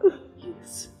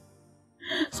 Yes.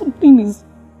 Something is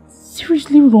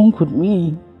seriously wrong with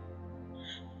me.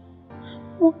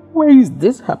 Why is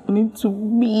this happening to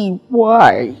me?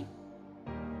 Why?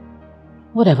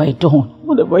 What have I done?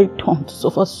 What have I done to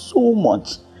suffer so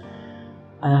much?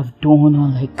 I have done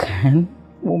all I can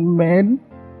for men.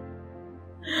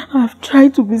 I have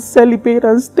tried to be celibate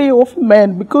and stay off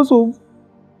men because of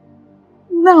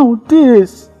now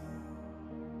this.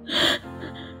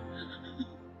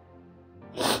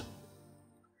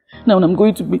 Now I'm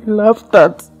going to be laughed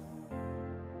at.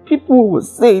 People will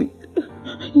say,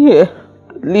 yeah,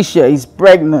 Alicia is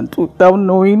pregnant without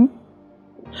knowing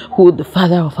who the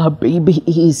father of her baby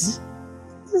is.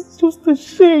 It's just a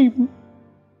shame.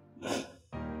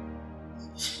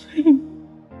 Shame.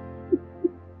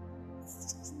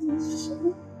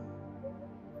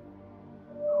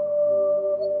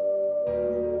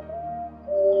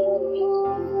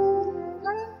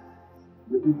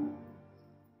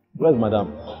 Where's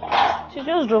Madame? She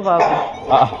just drove out.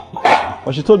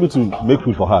 But she told me to make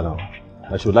food for her now.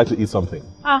 That she would like to eat something.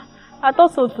 I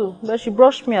thought so too, but she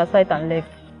brushed me aside and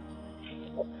left.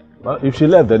 Well, if she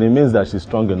left, then it means that she's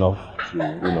strong enough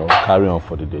to, carry on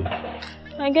for the day.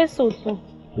 I guess so too.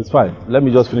 It's fine. Let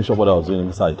me just finish up what I was doing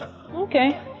inside.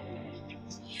 Okay.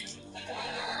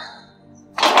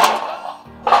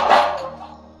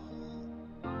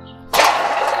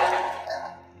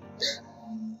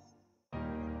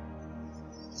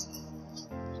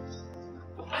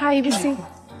 Hi, Ibisi.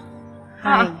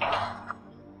 Hi.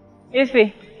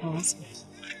 Ife.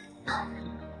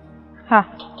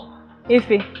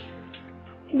 Ife.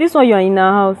 This one you're in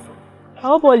our house. I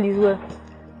hope all is well.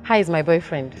 Hi is my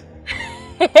boyfriend.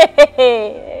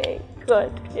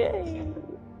 God.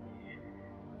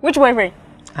 Which boyfriend?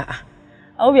 I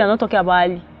hope you are not talking about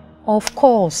Ali. Of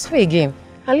course. Who again?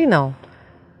 Ali now.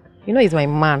 You know he's my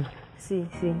man. See,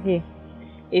 here.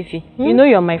 Ife, you know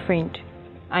you're my friend.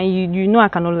 And you know I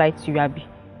cannot lie to you, Abby.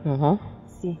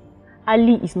 See,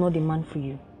 Ali is not the man for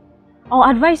you. I'll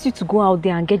advise you to go out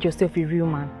there and get yourself a real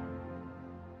man.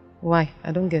 Why?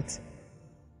 I don't get.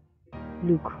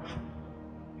 Look,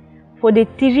 for the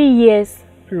 3 years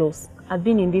plus I've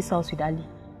been in this house with Ali,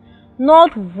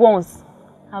 not once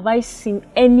have I seen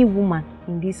any woman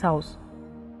in this house.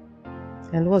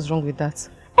 And what's wrong with that?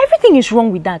 Everything is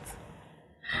wrong with that.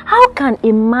 How can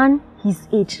a man his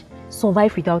age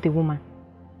survive without a woman?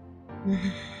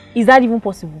 Is that even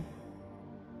possible?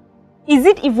 Is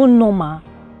it even normal?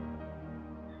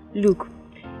 Look,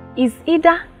 it's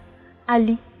either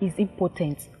Ali is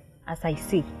impotent, as I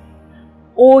say,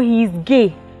 or he is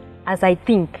gay, as I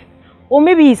think, or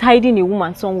maybe he's hiding a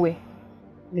woman somewhere.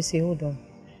 You say, hold on.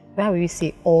 Why will you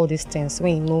say all these things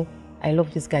when you know I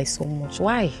love this guy so much?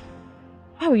 Why?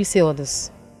 Why will you say all this?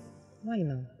 Why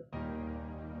now?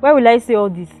 Why will I say all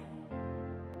this?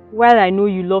 While I know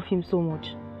you love him so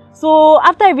much. So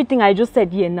after everything I just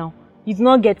said here now, you do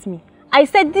not get me. I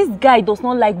said this guy does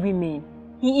not like women.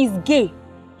 He is gay.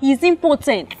 He is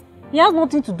impotent. He has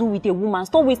nothing to do with a woman.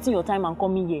 Stop wasting your time and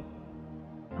coming here.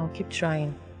 I'll keep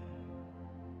trying.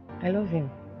 I love him.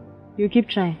 You keep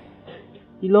trying?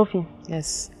 You love him?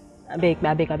 Yes. I beg.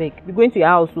 We're going to your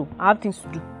house, so I have things to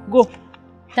do. Go.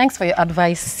 Thanks for your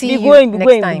advice. See be you going,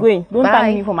 next time. Be going. Don't Bye.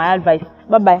 thank me for my advice.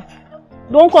 Bye-bye.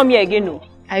 Don't come here again, no.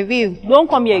 I will. Don't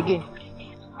come here again.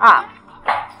 Ah.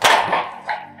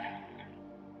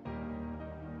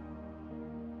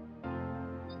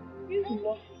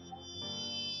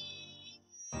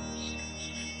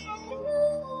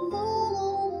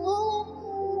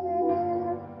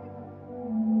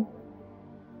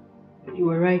 You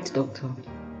were right, doctor.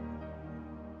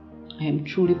 I am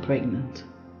truly pregnant.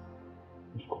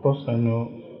 Of course I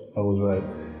know I was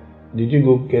right. Did you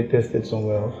go get tested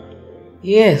somewhere else?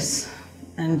 Yes,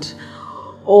 and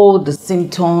all the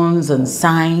symptoms and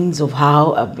signs of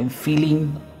how I've been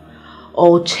feeling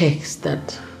all checks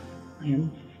that I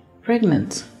am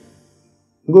pregnant.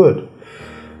 Good.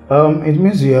 It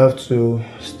means you have to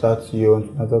start your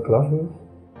antenatal classes,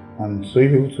 and so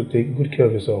you're able to take good care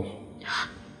of yourself.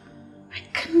 I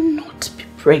cannot be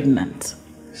pregnant.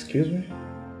 Excuse me?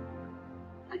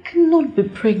 I cannot be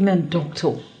pregnant,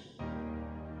 doctor.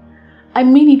 I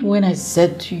mean it when I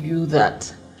said to you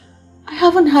that I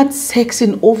haven't had sex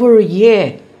in over a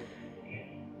year.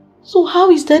 So how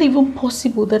is that even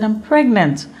possible that I'm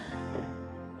pregnant?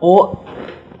 Or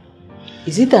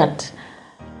is it that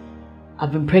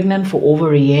I've been pregnant for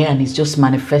over a year and it's just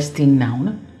manifesting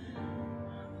now?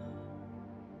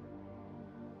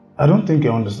 I don't think I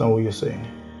understand what you're saying.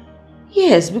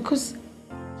 Yes, because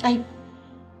I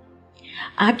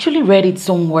actually read it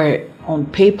somewhere on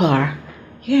paper.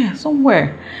 Yeah,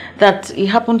 somewhere. That it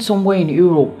happened somewhere in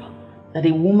Europe. That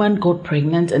a woman got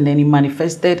pregnant and then it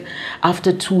manifested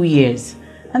after 2 years.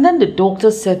 And then the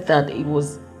doctor said that it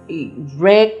was a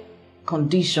rare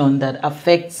condition that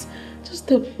affects just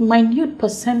a minute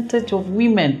percentage of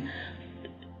women.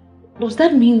 Does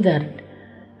that mean that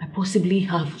I possibly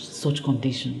have such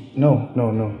condition? No.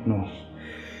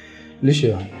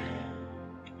 Licia,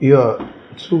 you're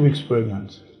 2 weeks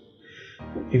pregnant.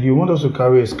 If you want us to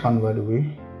carry a scan right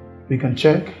away, we can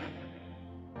check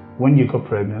when you got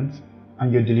pregnant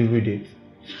and your delivery date.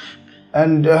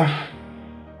 And I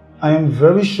am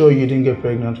very sure you didn't get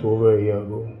pregnant for over a year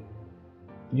ago.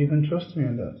 You can trust me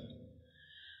on that.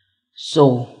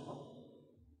 So,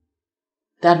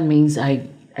 that means I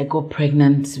got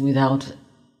pregnant without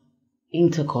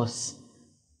intercourse.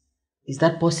 Is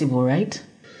that possible, right?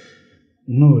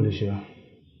 No, Alicia.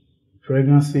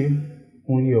 Pregnancy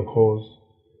only occurs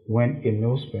when a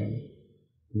male sperm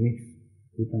meets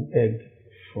with an egg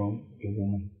from a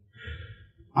woman.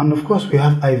 And of course we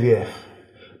have IVF.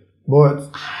 But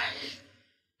I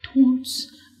don't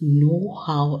know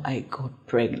how I got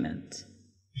pregnant.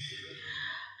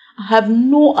 I have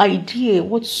no idea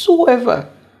whatsoever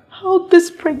how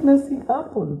this pregnancy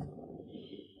happened.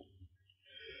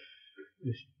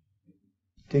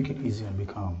 Take it easy and be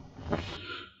calm.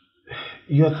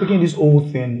 You are taking this whole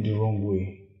thing the wrong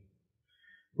way.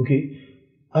 Okay?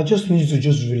 I just need you to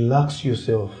just relax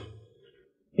yourself.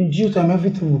 In due time,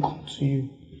 everything will come to you.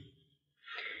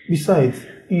 Besides,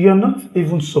 you're not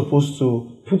even supposed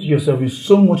to put yourself in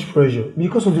so much pressure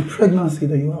because of the pregnancy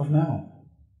that you have now.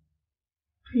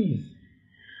 Please,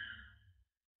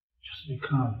 just be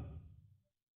calm.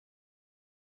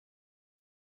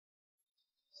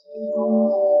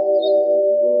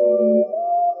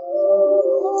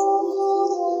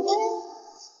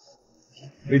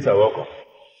 Rita, welcome.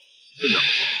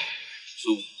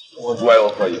 So, what do I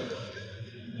offer you?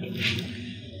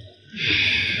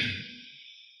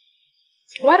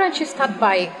 Why don't you start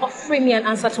by offering me an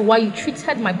answer to why you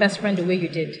treated my best friend the way you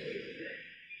did?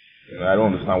 I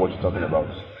don't understand what you're talking about.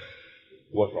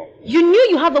 What's wrong? You knew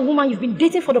you had the woman you've been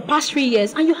dating for the past 3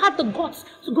 years and you had the guts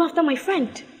to go after my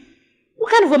friend.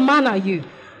 What kind of a man are you?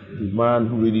 The man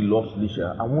who really loves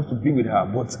Licia and wants to be with her,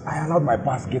 but I allowed my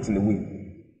past get in the way.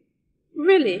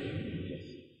 Really?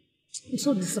 I'm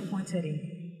so disappointed in you.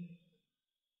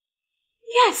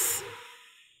 Yes!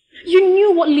 You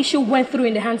knew what Licia went through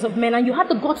in the hands of men and you had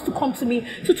the guts to come to me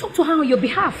to talk to her on your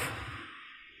behalf.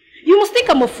 You must think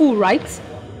I'm a fool, right?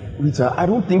 Rita, I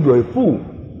don't think you're a fool.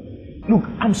 Look,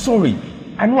 I'm sorry.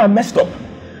 I know I messed up.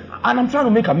 And I'm trying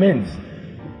to make amends.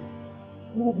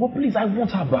 But please, I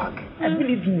want her back. I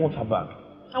really do want her back.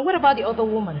 And what about the other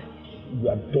woman? We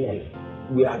are done.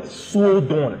 We are so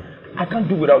done. I can't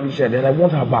do without Licia and I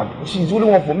want her back. She's the only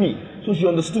one for me. So she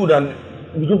understood and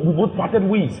we both parted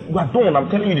ways. We are done. I'm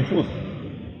telling you the truth.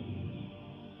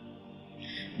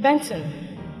 Benson,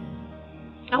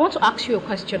 I want to ask you a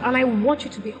question and I want you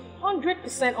to be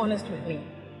 100% honest with me.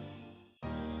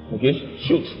 Okay,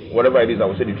 shoot. Whatever it is, I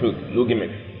will say the truth. No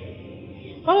gimmick.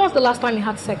 When was the last time you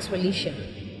had sex with Licia?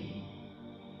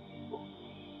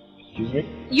 Excuse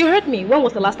me? You heard me. When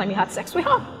was the last time you had sex with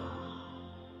her?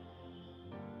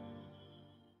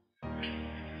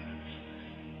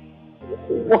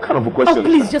 What kind of a question? Oh,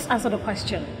 please just answer the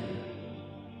question.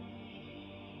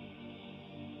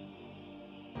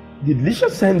 Did Lisha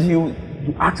send you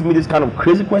to ask me this kind of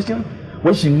crazy question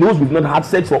when she knows we've not had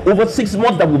sex for over 6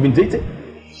 months that we've been dating?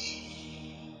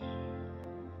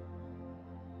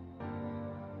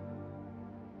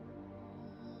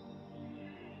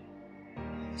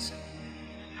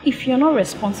 If you're not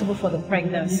responsible for the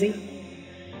pregnancy,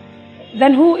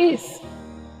 then who is?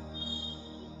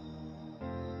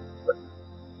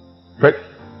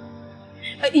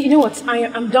 You know what?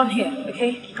 I'm done here,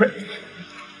 okay?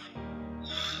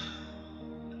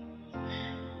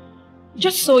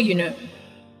 Just so you know,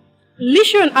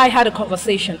 Lisha and I had a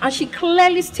conversation and she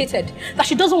clearly stated that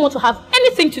she doesn't want to have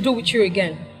anything to do with you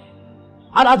again.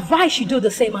 I'd advise you do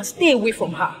the same and stay away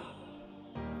from her.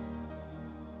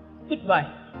 Goodbye.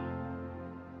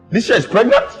 Lisha is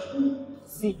pregnant?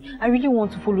 See, I really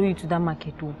want to follow you to that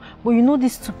market too. But you know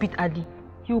this stupid Adi.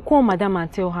 He will call madam and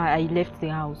tell her I left the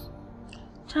house.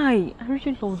 Chai, I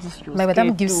really love this. My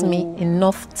madam gives me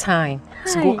enough time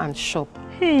to go and shop.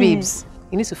 Hey. Babes,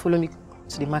 you need to follow me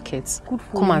to the market. Good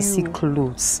for Come and you. see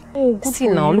clothes. Oh, good see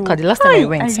for now, you. look at the last time I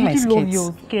went. See my really love skirts.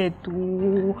 your skirt.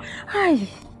 Oh. Hi.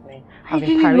 I've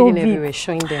been parading everywhere,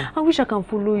 showing them. I wish I can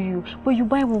follow you, but you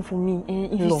buy one for me.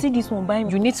 If you see this one, buy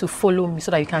me. You need to follow me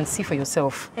so that you can see for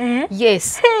yourself. Eh?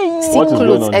 Yes. Hey. See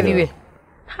clothes everywhere.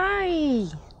 Hi.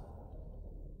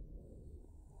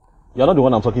 You're not the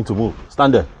one I'm talking to. Move.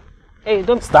 Stand there. Hey,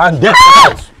 don't stand there.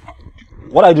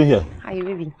 What are you doing here? Hi,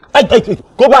 baby. Hey,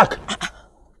 go back.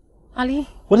 Ali.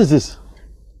 What is this?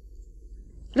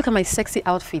 Look at my sexy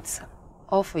outfits.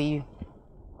 All for you.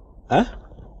 Huh?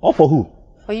 All for who?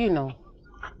 For you now.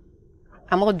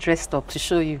 I'm all dressed up to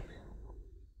show you.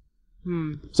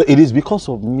 So it is because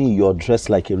of me you're dressed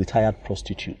like a retired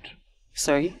prostitute.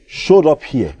 Sorry? Showed up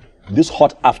here this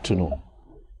hot afternoon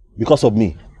because of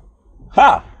me.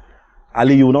 Ha!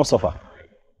 Ali, you will not suffer.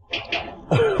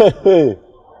 Hey.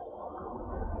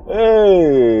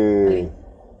 Ali,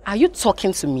 are you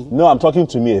talking to me? No, I'm talking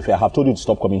to me. If I have told you to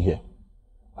stop coming here.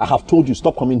 I have told you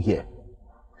stop coming here.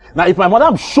 Now, if my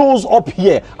madam shows up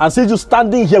here and sees you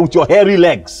standing here with your hairy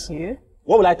legs,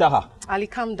 what will I tell her? Ali,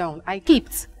 calm down. I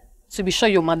peeped to be sure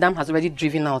your madam has already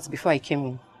driven out before I came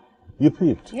in. You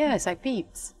peeped? Yes, I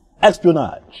peeped.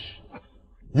 Espionage.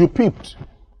 You peeped.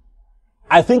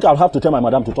 I think I'll have to tell my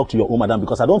madam to talk to your own madam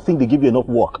because I don't think they give you enough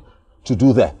work to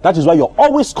do there. That is why you're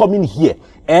always coming here.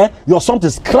 Your son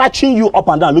is scratching you up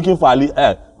and down looking for Ali.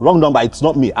 Wrong number, it's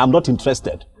not me. I'm not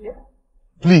interested.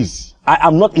 Please, I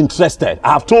am not interested.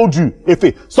 I have told you,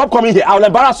 Efe, stop coming here. I will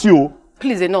embarrass you.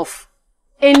 Please, enough.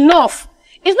 Enough.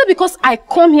 It's not because I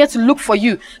come here to look for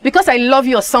you, because I love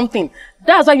you or something.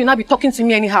 That's why you now be talking to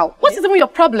me anyhow. What is even your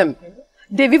problem?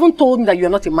 They've even told me that you are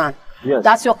not a man. Yes.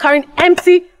 That you're carrying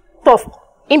empty stuff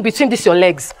in between your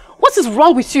legs. What is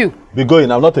wrong with you? Be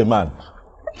going. I'm not a man.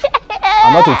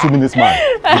 I'm not a 2 minutes man.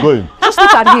 Be going. Just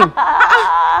look at him.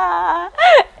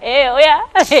 Hey, oh yeah.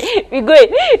 Be going.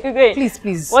 Be going. Please,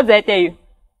 please. What did I tell you?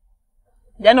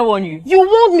 Did I not warn you? You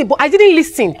warned me, but I didn't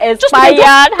listen.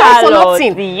 Expired harlot.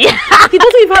 He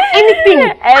doesn't even have anything.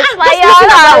 Expired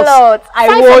harlot. I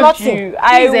warned you.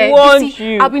 I warned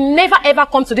you. I will never ever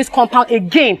come to this compound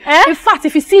again. In fact,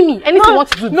 if you see me, anything you want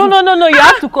to do. No. You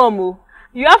have to come. Oh.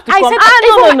 You have to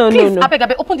come. No. Please, I beg,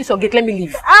 open this your gate. Let me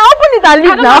leave. I open it and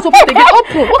leave now. Open the gate.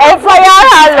 Open. Expired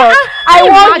harlot. I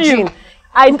warned you.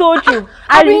 I told you.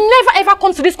 I will never ever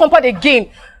come to this compound again.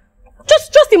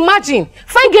 Just imagine,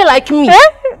 fine girl like me.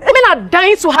 Men are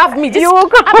dying to have me. You will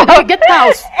come. Get the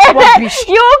house. Rubbish.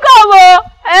 You will come.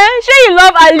 Sure you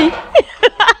love Ali.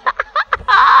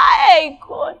 Hey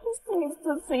God, this thing is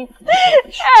too sweet.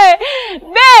 Hey,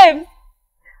 babe,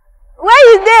 where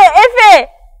you there, Efe?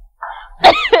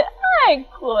 My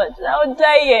God, I'll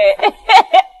die here.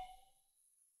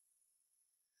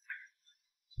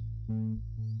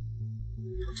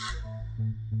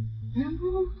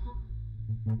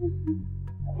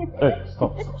 Hey,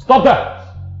 stop. Stop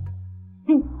that!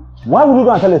 Why would you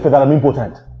go and tell Efe that I'm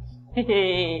impotent?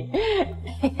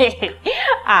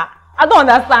 I don't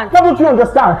understand. Why don't you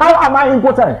understand? How am I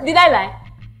impotent? Did I lie?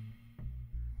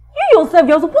 You yourself,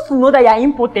 you're supposed to know that you're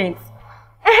impotent.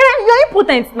 You're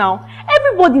impotent now.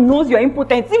 Everybody knows you're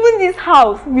impotent. Even this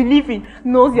house we live in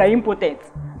knows you're impotent.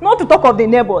 Not to talk of the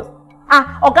neighbors.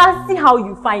 Okay, see how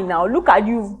you find now. Look at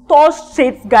you, tall,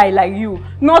 straight guy like you.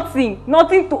 Nothing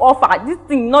to offer. This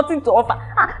thing, nothing to offer.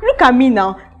 Look at me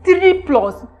now.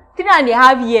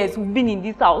 3.5 years we've been in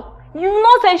this house. You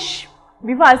not say shh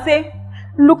before I say,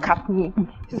 look at me.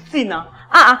 You see now.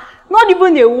 Not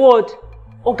even a word.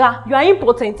 Oga, you are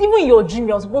important. Even in your dream,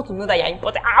 you're supposed to know that you're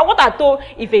important. What I told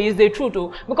Ife is the truth,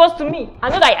 though. Because to me, I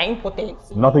know that you're important.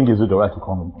 Nothing gives you the right to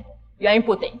call me. You are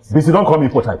important. Bisi, don't call me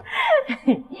important.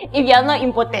 If you are not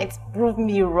important, prove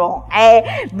me wrong.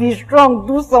 Be strong,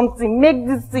 do something, make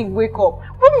this thing wake up.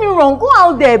 Prove me wrong. Go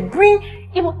out there, bring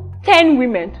even 10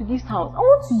 women to this house. I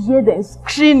want to hear them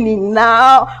screaming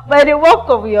now by the work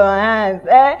of your hands.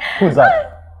 Who's that?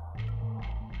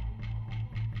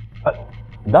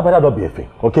 That better not be a fake,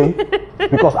 okay?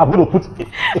 Because I'm going to put... Okay,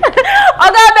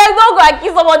 don't go and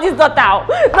kill somebody's daughter.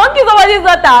 Don't kill somebody's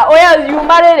daughter, or else you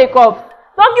marry the cop.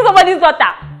 Don't kill somebody's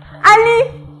daughter.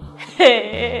 Ali!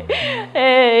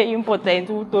 Hey, important.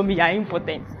 Who told me you're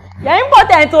important? You're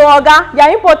important, oh, Oga.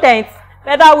 You're important.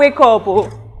 Better wake up, oh.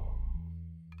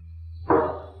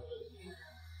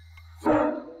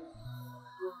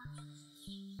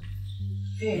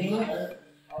 Hey,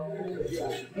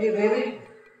 baby.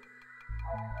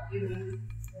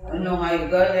 I know how you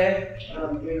got there.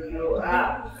 I'll bring you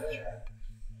out.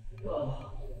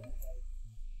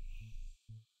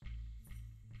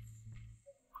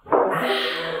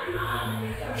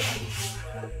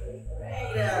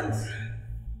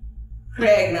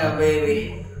 Pregnant,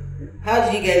 baby. How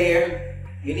did you get here?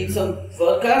 You need some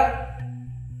vodka?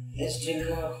 Let's drink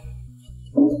up.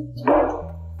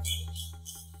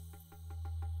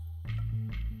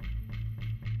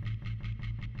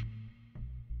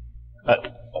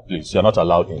 Please, you're not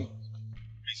allowed in.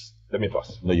 Please, let me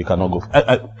pass. No, you cannot go.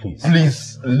 Please.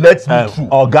 Please, let me through.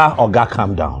 Oga,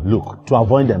 calm down. Look, to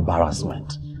avoid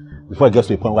embarrassment, before it gets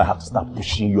to a point where I have to start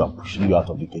pushing you and pushing you out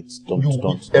of the gates.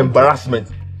 Don't. Embarrassment.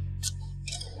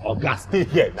 Oga, stay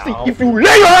here now. See, if you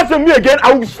lay your hands on me again,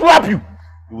 I will slap you.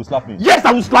 You will slap me? Yes,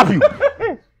 I will slap you.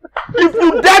 If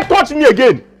you dare touch me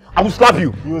again, I will slap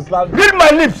you. You will slap me. Read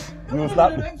my lips. You will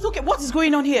slap me. It's okay. What is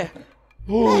going on here?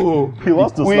 Oh, he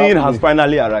wants to Queen has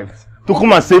finally arrived to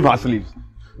come and save her slaves.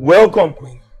 Welcome,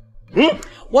 Queen.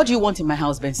 What do you want in my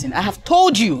house, Benson? I have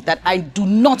told you that I do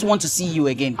not want to see you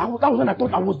again. That was when I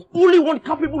thought I was the only one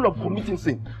capable of committing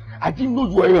sin. I didn't know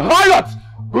you were a harlot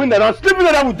going around sleeping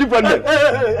around with different men.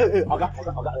 Hey.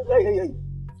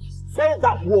 Say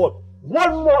that word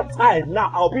one more time. Now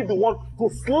I'll be the one to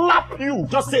slap you.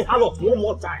 Just say harlot one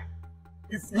more time.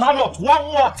 Harlot one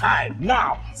more time.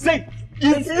 Now say.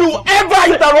 If you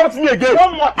ever interrupt me again,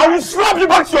 I will slap you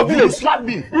back to your village. Slap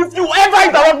me. If you ever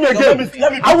interrupt me again,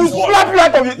 let me I will slap you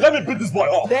out of it. Let me beat this boy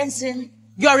off. Benson,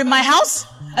 you are in my house,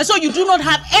 and so you do not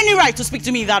have any right to speak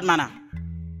to me in that manner.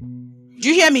 Do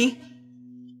you hear me?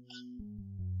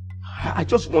 I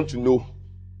just want to know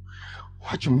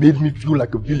why you made me feel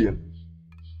like a villain.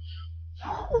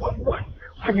 Why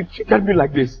you treated me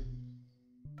like this?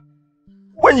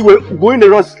 When you were going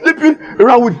around sleeping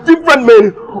around with different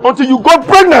men until you got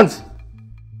pregnant.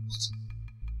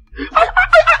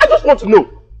 I just want to know.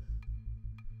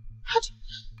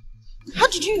 How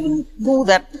did you even know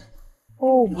that?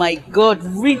 Oh my God,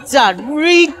 Rita!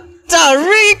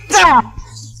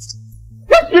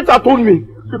 Yes, Rita told me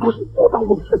because she thought I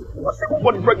was single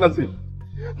for the pregnancy.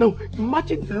 Now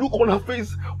imagine the look on her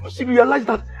face when she realized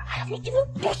that I have not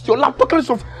even touched your lap, talking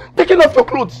of taking off your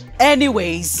clothes.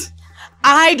 Anyways,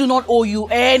 I do not owe you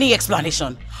any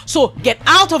explanation. So get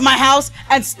out of my house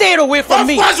and stay away from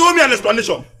me. Of course you owe me an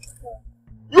explanation.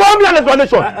 You owe me an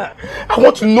explanation. I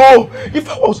want to know if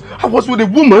I was with a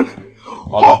woman,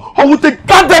 I would take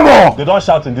them all. They don't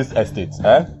shout in this estate,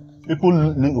 eh? People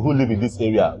who live in this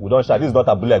area, we don't shout. This is not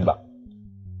a Bulegba.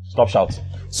 Stop shouting.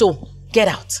 So get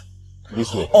out.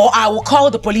 This way. Or I will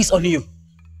call the police on you.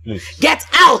 Please. Get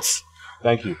out!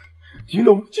 Thank you. Do you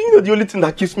know the only thing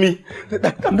that keeps me,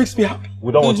 that makes me happy?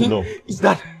 We don't want to know. Is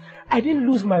that I didn't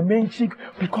lose my main chick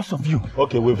because of you.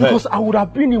 Okay, we've Because I would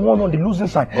have been the one on the losing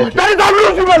side. Okay. That is a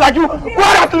losing woman like you.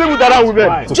 Why are you living with other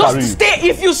women? Just stay.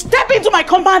 If you step into my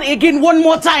compound again one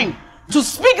more time to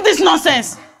speak this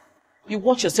nonsense, you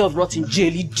watch yourself rot in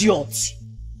jail, idiot.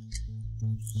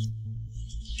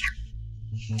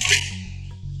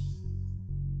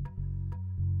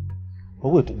 Oh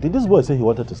wait, did this boy say he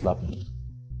wanted to slap me?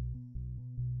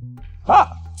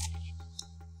 Ah!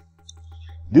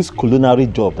 This culinary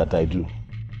job that I do,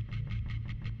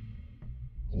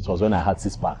 it was when I had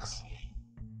 6 packs.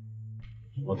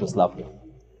 Want to slap me?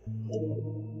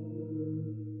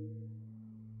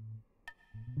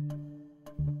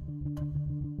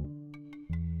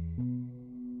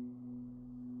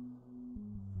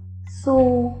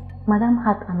 So, Madam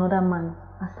had another man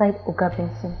aside Oga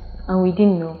Benson, and we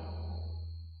didn't know.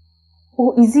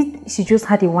 Or is it she just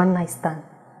had a one-night stand?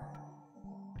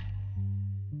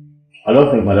 I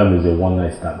don't think Madam is a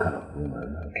one-night stand kind of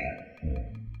woman.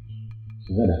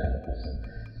 She's not that kind of person.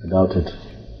 I doubt it.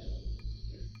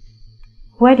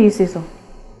 Why do you say so?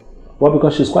 Well,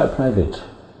 because she's quite private.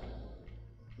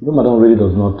 You know, Madam really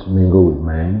does not mingle with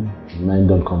men. Men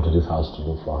don't come to this house to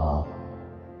look for her.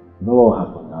 You know what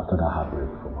happened after that heartbreak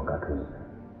from Oga?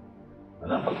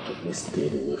 Madam completely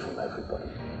stayed away from everybody.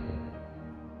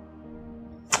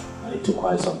 And it took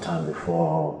quite some time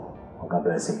before Oga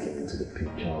Benson came into the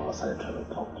picture, started trying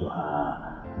to talk to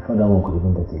her. Before that one could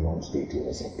even get a long date, it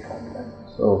was a problem.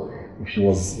 So, if she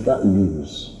was that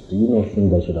loose, do you not think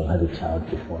that she should have had a child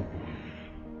before?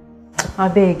 I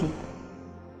beg you.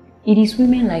 It is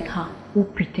women like her who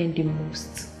pretend the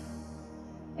most.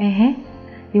 They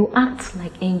will act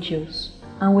like angels,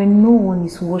 and when no one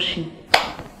is watching,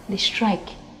 they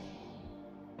strike.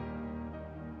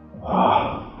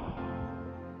 I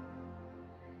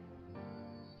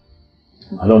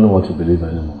don't know what to believe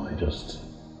anymore. I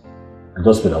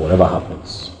just feel that whatever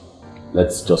happens,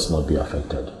 let's just not be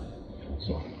affected.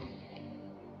 So.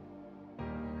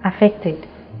 Affected?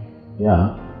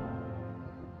 Yeah.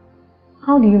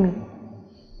 How do you mean?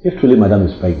 If truly Madam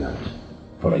is pregnant,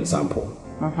 for example,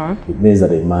 it means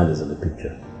that a man is in the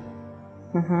picture.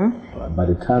 But by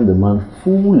the time the man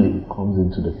fully comes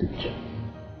into the picture,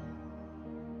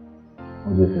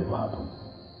 what do you think will happen?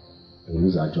 We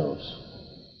lose our jobs.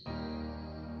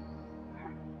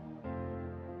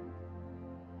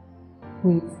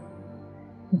 Wait,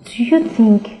 do you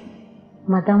think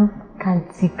Madam can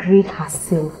degrade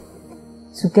herself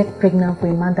to get pregnant for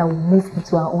a man that will move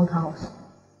into her own house?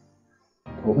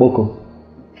 Boko,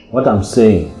 what I'm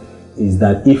saying is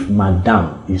that if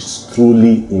Madam is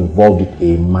truly involved with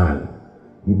a man,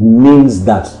 it means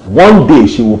that one day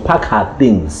she will pack her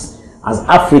things as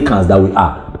Africans that we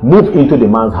are, move into the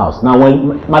man's house. Now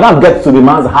when Madam gets to the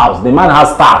man's house, the man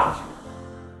has staff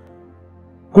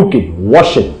cooking,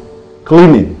 washing,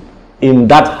 cleaning in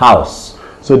that house.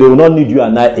 So they will not need you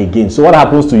and I again. So what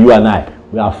happens to you and I?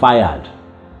 We are fired.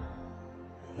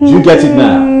 Do you get it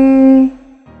now?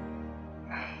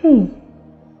 Hey,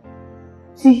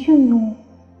 do you know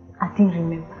I didn't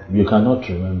remember? You cannot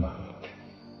remember.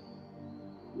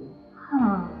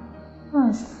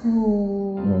 That's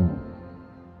true.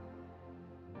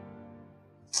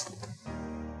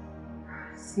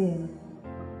 See,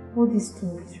 all this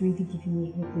stuff is really giving me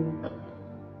a headache.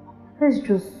 Let's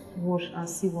just watch and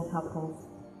see what happens.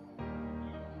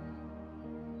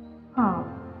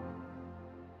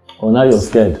 Oh, now you're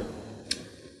scared.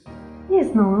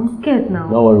 Yes, now I'm scared now.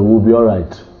 Don't worry, we'll be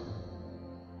alright.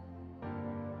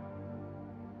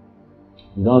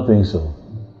 You don't think so?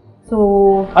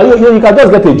 So... You can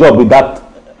just get a job with that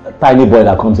tiny boy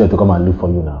that comes here to come and look for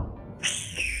you now.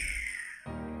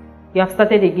 You have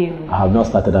started again. I have not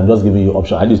started, I'm just giving you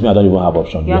option. At least me, I don't even have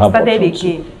option. You have started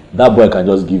again. That boy can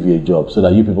just give you a job so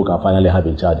that you people can finally have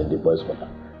a child in the boys' quarter.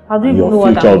 I don't even know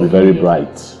what your future will be very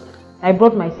bright. I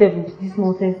brought myself into this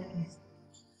nonsense place.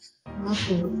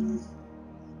 Nothing.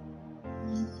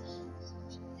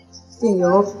 Stay in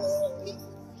your office.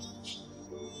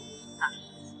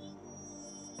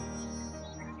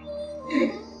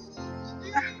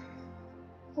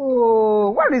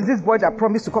 Oh, what is this boy that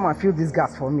promised to come and fill this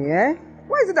gas for me, eh?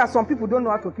 Why is it that some people don't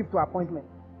know how to keep to appointment?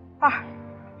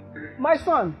 My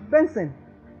son, Benson,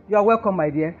 you are welcome, my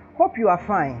dear. Hope you are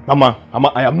fine. Mama,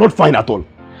 I am not fine at all.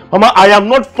 Mama, I am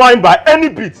not fine by any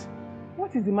bit.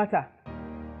 What is the matter?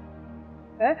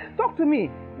 Talk to me.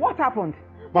 What happened?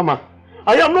 Mama,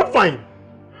 I am not fine.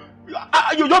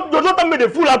 Your daughter made a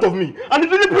fool out of me, and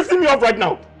it's really pissing me off right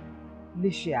now.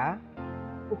 Licia,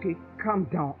 okay, calm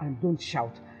down and don't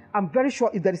shout. I'm very sure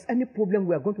if there is any problem,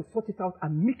 we are going to sort it out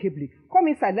amicably. Come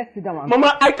inside, let's sit down.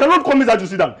 Mama, I cannot come inside to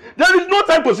sit down. There is no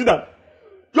time to sit down.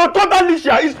 Your daughter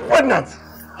Licia is pregnant,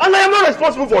 and I am not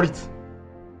responsible for it.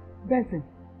 Benson,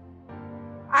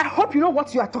 I hope you know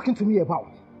what you are talking to me about.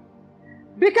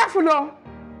 Be careful, no?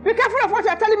 Be careful of what you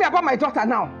are telling me about my daughter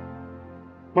now.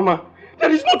 Mama,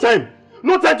 there is no time.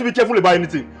 No time to be careful about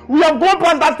anything. We have gone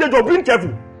past that stage of being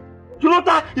careful. Your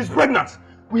daughter is pregnant.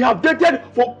 We have dated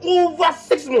for over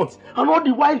 6 months, and all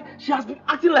the while she has been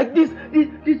acting like this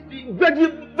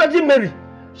Virgin Mary.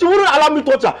 She wouldn't allow me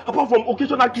to touch her apart from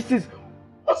occasional kisses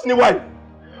once in a while.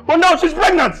 But now she's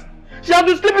pregnant. She has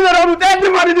been sleeping around with every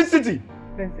man in this city.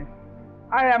 Benson,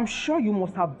 I am sure you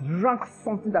must have drank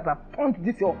something that has turned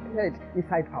this your head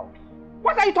inside out.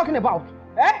 What are you talking about?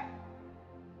 Eh?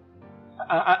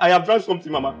 I have drank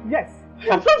something, Mama. Yes.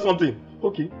 I have drank something.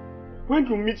 Okay. When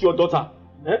you meet your daughter,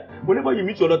 whenever you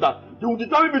meet your daughter, you will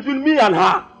determine between me and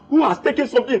her who has taken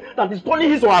something that is turning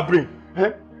his or her brain.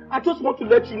 I just want to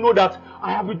let you know that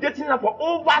I have been dating her for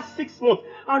over 6 months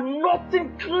and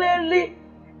nothing clearly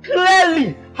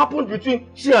happened between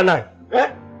she and I.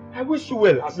 I wish you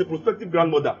well as a prospective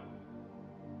grandmother.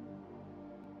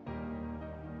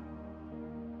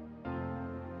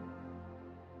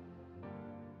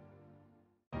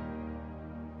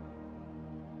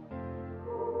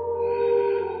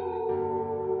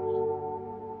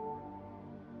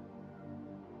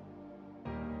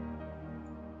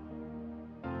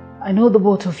 I know the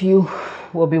both of you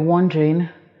will be wondering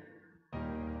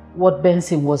what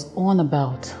Benson was on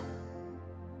about.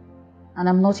 And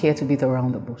I'm not here to beat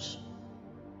around the bush.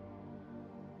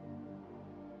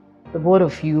 The both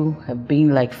of you have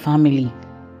been like family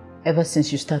ever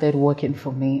since you started working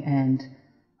for me, and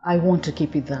I want to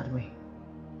keep it that way.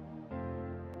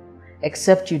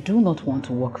 Except you do not want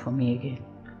to work for me again,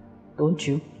 don't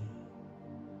you?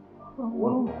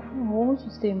 Well, I want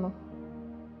to stay, Ma.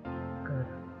 Good.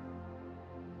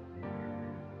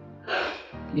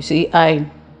 You see,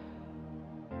 I'm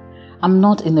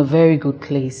not in a very good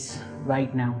place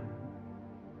right now.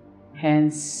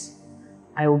 Hence,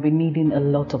 I will be needing a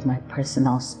lot of my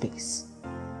personal space.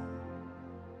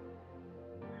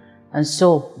 And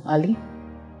so, Ali,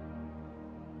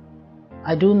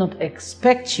 I do not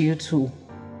expect you to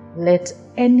let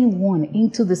anyone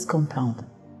into this compound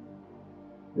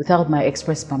without my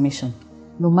express permission,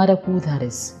 no matter who that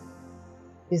is.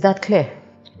 Is that clear?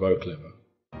 Very clever.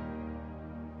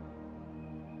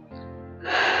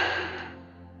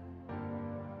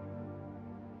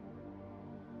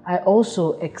 I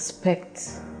also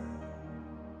expect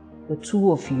the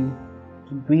two of you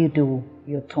to bridle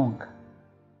your tongue.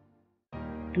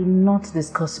 Do not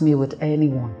discuss me with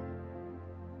anyone.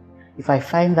 If I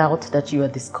find out that you are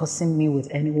discussing me with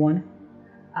anyone,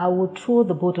 I will throw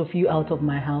the both of you out of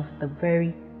my house the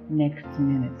very next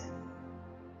minute.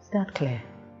 Is that clear?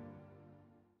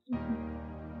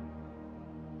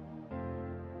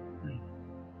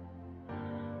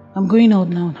 I'm going out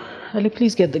now. Ali,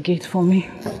 please get the gate for me.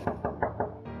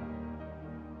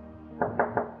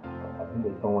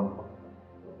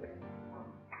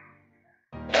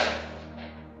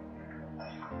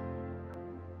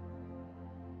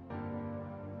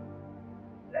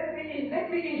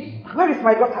 Where is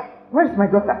my daughter? Where is my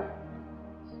daughter?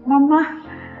 Mama.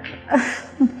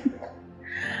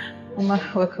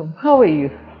 Mama, welcome. How are you?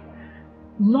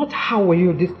 Not how are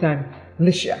you this time,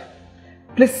 Alicia.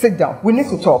 Please sit down. We need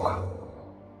to talk.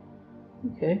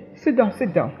 Okay. Sit down,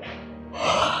 sit down.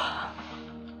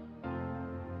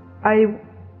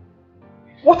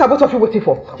 What are both of you waiting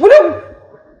for? Will you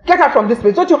get her from this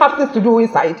place? Don't you have things to do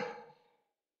inside?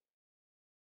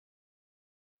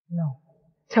 No.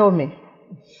 Tell me,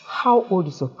 how old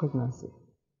is your pregnancy?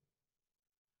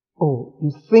 Oh,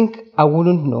 you think I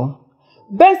wouldn't know?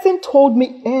 Benson told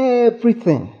me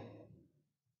everything.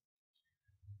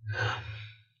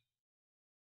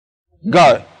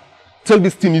 Guy, take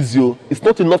this thing easy. It's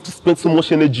not enough to spend so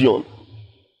much energy on.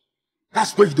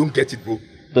 That's where you don't get it, bro.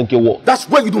 Don't get what? That's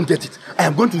where you don't get it. I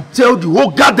am going to tell the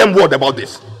whole goddamn world about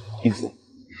this. Easy.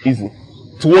 Easy.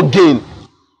 To what gain?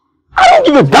 I don't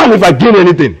give a damn if I gain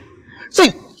anything.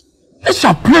 See,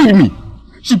 Lisha played me.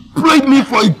 She played me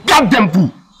for a goddamn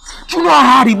fool. Do you know how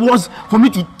hard it was for me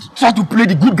to try to play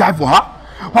the good guy for her?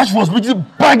 While she was busy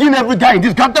bagging every guy in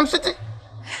this goddamn city?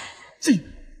 See,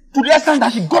 to the extent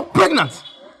that she got pregnant.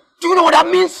 Do you know what that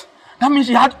means? That means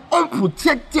she had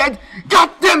unprotected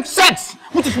goddamn sex,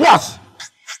 which is worse.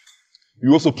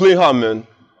 You also play her, man.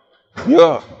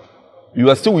 Yeah. You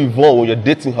are still involved when you're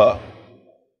dating her.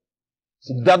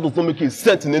 So that does not make any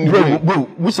sense in any way. Bro,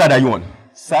 which side are you on?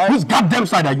 Side? Whose goddamn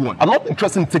side are you on? I'm not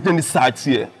interested in taking any sides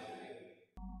here.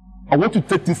 I want to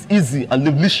take things easy and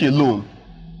leave Lishi alone.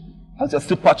 As you're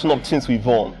still patching up things with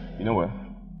Yvonne. You know what?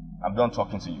 I'm done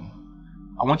talking to you.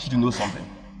 I want you to know something.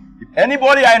 If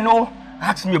anybody I know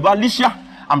asks me about Lisha,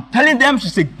 I'm telling them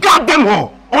she's a goddamn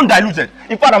whore. Undiluted.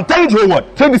 In fact, I'm telling you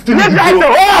what. Take this thing easy. Lisha is a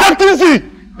whore! Take this easy!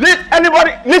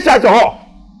 Lisha is a whore!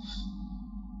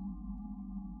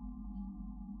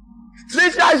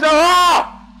 Lisha is a whore!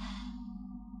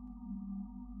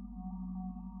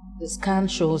 The scan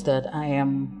shows that I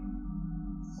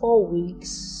am 4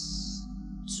 weeks,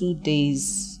 2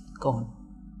 days gone.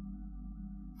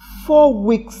 4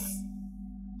 weeks,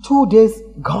 2 days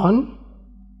gone?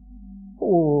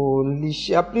 Oh,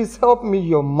 Lisha, please help me,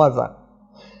 your mother.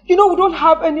 You know, we don't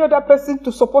have any other person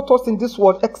to support us in this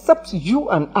world except you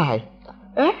and I.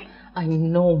 Eh? I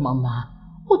know, Mama.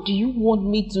 What do you want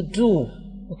me to do?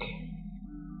 Okay.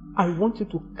 I want you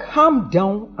to calm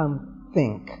down and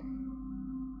think.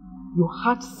 You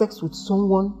had sex with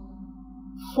someone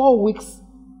 4 weeks,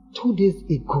 2 days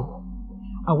ago.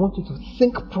 I want you to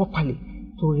think properly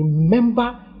to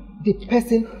remember the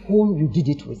person whom you did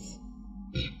it with.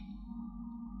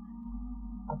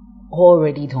 I've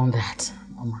already done that,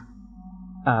 Mama.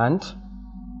 And?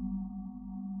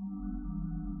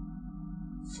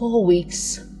 4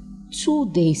 weeks,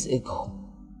 2 days ago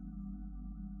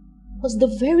was the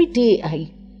very day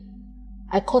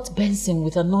I caught Benson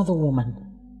with another woman.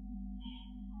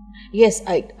 Yes,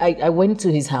 I went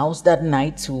to his house that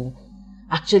night to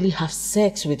actually have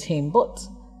sex with him. But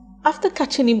after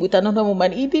catching him with another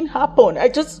woman, it didn't happen. I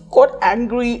just got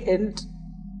angry and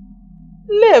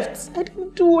left. I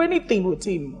didn't do anything with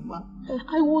him, Mama.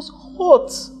 I was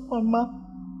hot, Mama.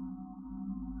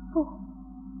 Oh.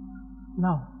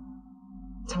 Now,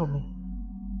 tell me,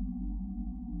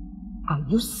 are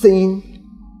you saying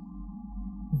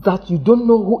that you don't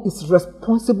know who is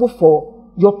responsible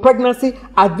for your pregnancy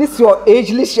at this your age,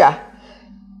 Lisha?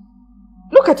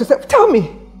 Look at yourself. Tell me.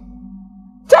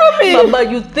 Tell me. Mama,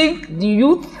 do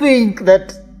you think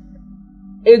that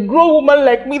a grown woman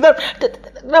like me that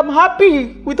I'm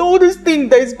happy with all this thing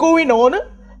that is going on?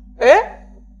 Eh?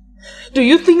 Do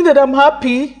you think that I'm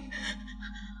happy?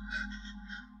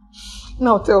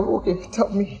 Now tell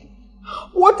me.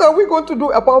 What are we going to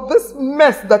do about this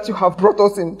mess that you have brought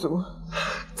us into?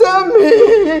 Tell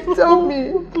me. Tell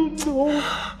me.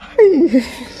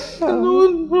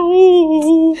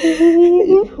 No.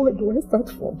 Where do I start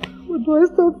from?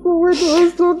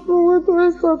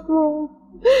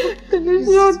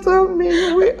 Felicia, tell me,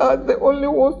 we are the only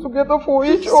ones together for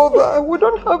each other. We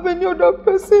don't have any other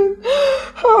person.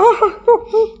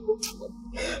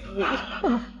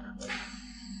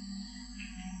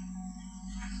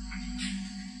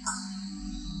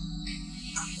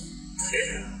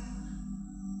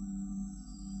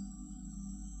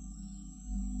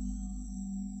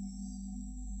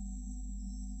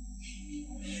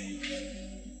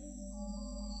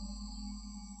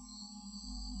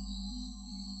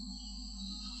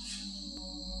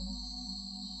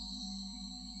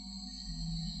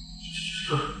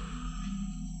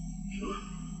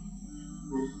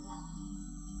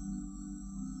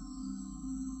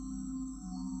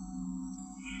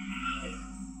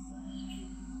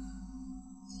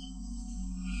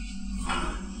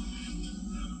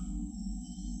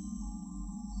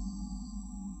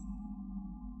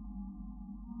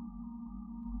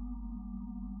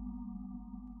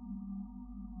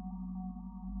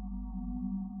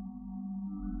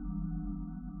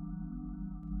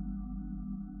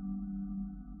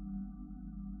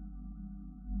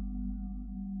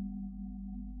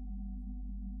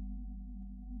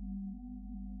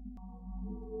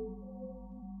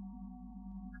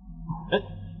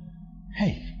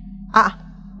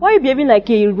 Why are you behaving like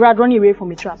a rat running away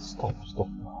from a trap? Stop.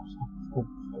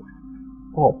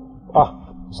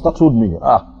 Startled me.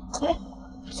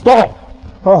 Stop!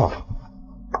 Why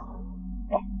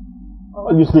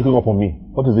are you sneaking up on me?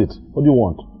 What is it? What do you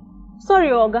want? Sorry,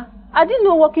 Oga. I didn't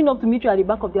know walking up to meet you at the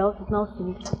back of the house is now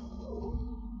sneaky.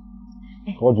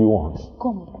 What do you want?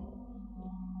 Come on.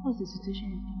 What's the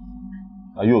situation?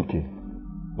 Are you okay?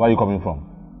 Where are you coming from?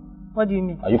 What do you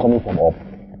mean? Are you coming from up?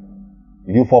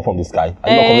 Did you fall from the sky? Are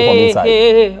you not coming from inside?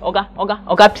 Hey,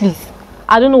 Oga, please.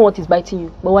 I don't know what is biting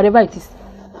you, but whatever it is,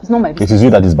 it's not my business. It is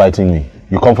you that is biting me.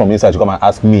 You come from inside to come and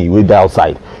ask me, way there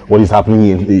outside, what is happening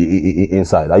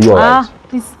inside. Are you alright?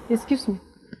 Please, excuse me.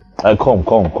 Come.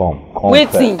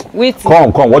 Waiting.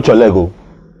 Come, watch your leg, oh.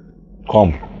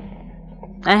 Come.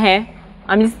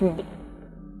 I'm listening.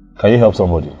 Can you help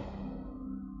somebody?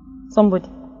 Somebody?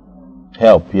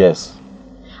 Help, yes.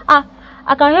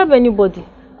 I can help anybody,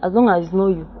 as long as it's not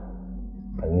you.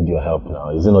 I need your help now.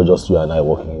 Is it not just you and I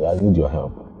working here? I need your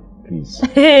help. Please.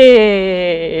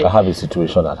 Hey. I have a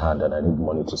situation at hand and I need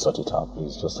money to sort it out.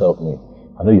 Please, just help me.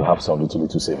 I know you have some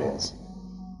little savings.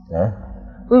 Yeah?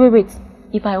 Wait.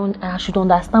 If I should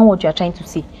understand what you are trying to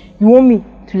say. You want me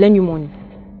to lend you money?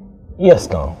 Yes,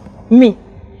 now. Me?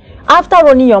 After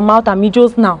running your mouth at me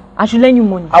just now, I should lend you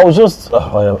money. I was just...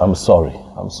 I'm sorry.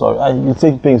 You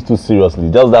take things too seriously.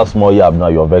 Just that small yab now,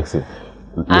 you're vexing.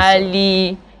 Listen.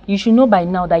 Ali, you should know by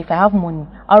now that if I have money,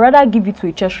 I'd rather give it to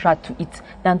a church rat to eat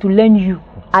than to lend you,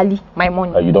 Ali, my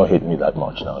money. You don't hate me that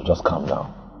much now. Just calm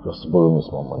down. Just borrow me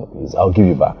small money, please. I'll give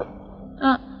you back.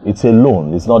 It's a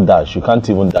loan. It's not dash. You can't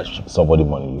even dash somebody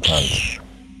money. You can't.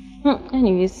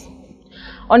 Anyways,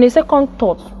 on a second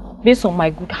thought, based on my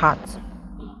good heart,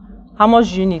 how much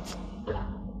do you need?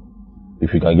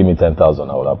 If you can give me 10,000,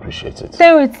 I will appreciate it.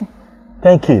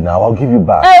 10K now, I'll give you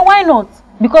back. Hey, why not?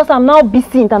 Because I'm now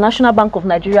BC International Bank of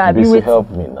Nigeria. BC, help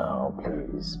me now,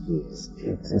 please.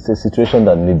 It's a situation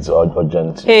that needs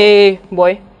urgent. Hey,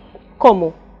 boy, come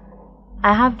on.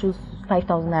 I have just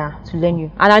 5,000 naira to lend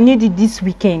you, and I need it this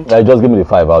weekend. Just give me the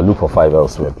 5. I'll look for 5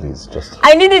 elsewhere, please.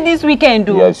 I need it this weekend,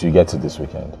 though. Yes, you get it this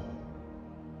weekend.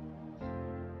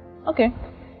 Okay,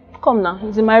 come now.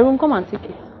 It's in my room. Come and take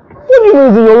it. What do you mean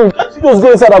it's in your room? Can't you just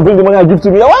go inside and bring the money and give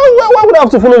to me? Why would I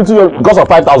have to follow into your... Because of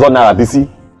 5,000 naira, BC?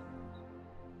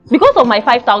 Because of my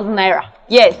 5,000 naira.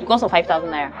 Yes, because of 5,000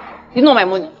 naira. It's not my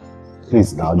money.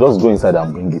 Please now, just go inside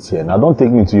and bring it here. Now don't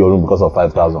take me to your room because of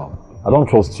 5,000. I don't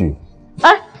trust you.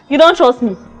 Ah, you don't trust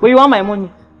me, but you want my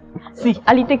money. See,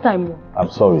 Ali, take time more. I'm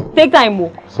sorry. Take time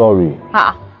more. Sorry.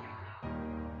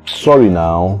 Sorry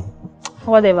now.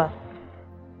 Whatever.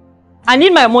 I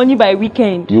need my money by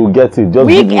weekend. You'll get it. Just give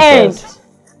me weekend. first.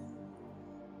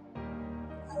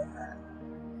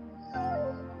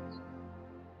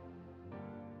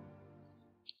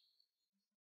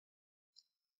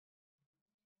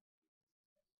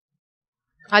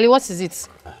 Ali, what is it?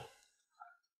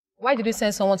 Why did you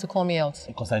send someone to call me out?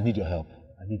 Because I need your help.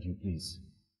 I need you, please.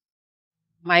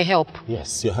 My help?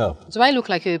 Yes, your help. Do I look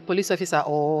like a police officer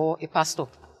or a pastor?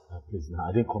 Please, now,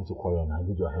 I didn't come to quarrel. I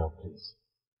need your help, please.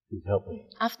 Please help me.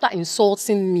 After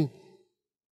insulting me,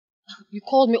 you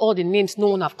called me all the names no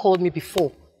one have called me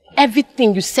before.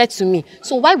 Everything you said to me.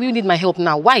 So why will you need my help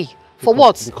now? Why? For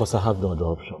what? Because I have no other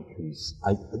option, please.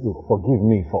 Look, forgive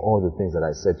me for all the things that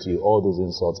I said to you, all those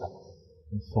insults.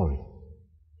 I'm sorry.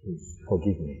 Please,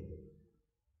 forgive me.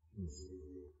 Please.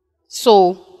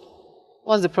 So,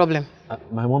 what's the problem?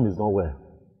 My mom is not well.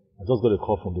 I just got a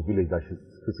call from the village that she's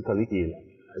critically ill.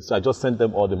 So I just sent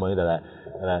them all the money that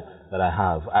I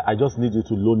have. I just need you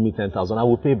to loan me 10,000. I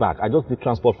will pay back. I just need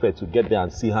transport fare to get there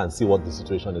and see her and see what the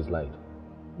situation is like.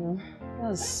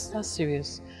 That's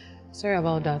serious. Sorry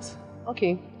about that.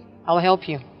 Okay, I'll help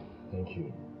you. Thank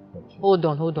you. Thank you. Hold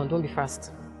on. Don't be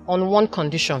fast. On one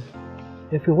condition.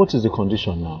 Efe, what is the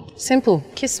condition now? Simple.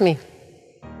 Kiss me.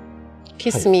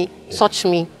 Kiss me, touch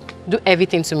me, do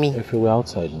everything to me. Efe, we're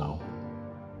outside now.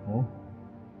 Huh?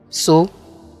 So?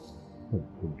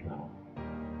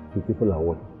 The people are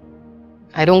what?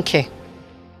 I don't care.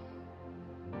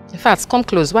 In fact, come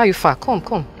close. Why are you far? Come.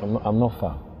 I'm not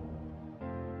far.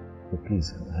 But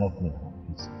please, help me.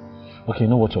 Please. Okay, you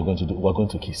know what you're going to do? We're going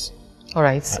to kiss.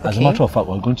 Alright, As a matter of fact,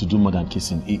 we're going to do more than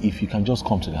kissing. If you can just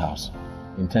come to the house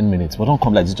in 10 minutes. But don't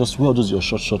come like this. Just wear those your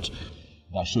short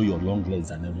that show your long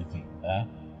legs and everything.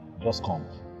 Just come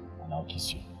and I'll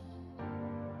kiss you.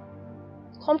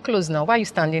 Come close now. Why are you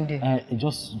standing there?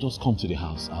 Just come to the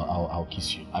house. I'll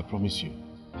kiss you. I promise you.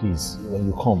 Please, when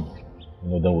you come,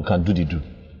 then we can do the do.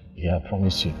 Yeah, I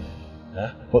promise you.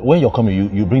 But when you're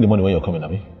coming, you bring the money when you're coming,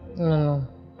 Abi? No.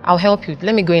 I'll help you.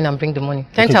 Let me go in and bring the money.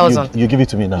 10,000. Okay, you give it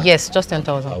to me now? Yes, just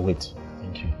 10,000. I'll wait.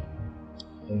 Thank you.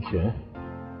 Thank you.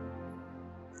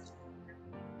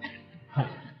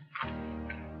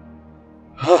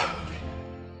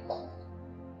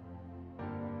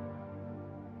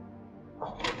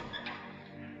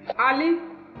 Ali?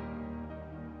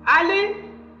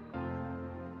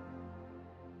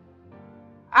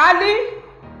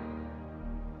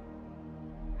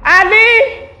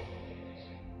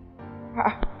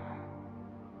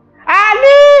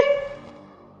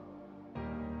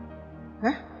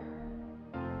 Huh?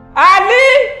 Ali?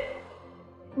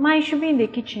 Mine should be in the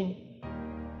kitchen.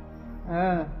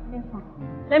 Yes,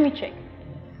 let me check.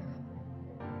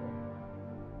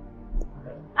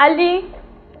 Ali?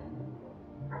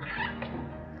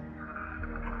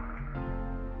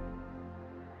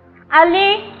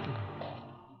 Ali?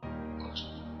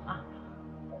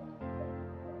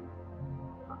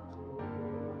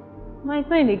 No, it's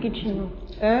not in the kitchen.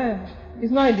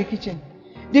 It's not in the kitchen.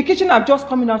 The kitchen I'm just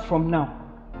coming out from now.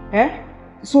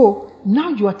 So, now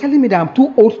you are telling me that I'm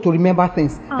too old to remember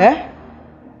things.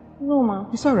 No, ma.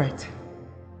 It's alright.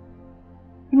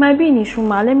 It might be in his room,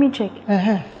 ma. Let me check.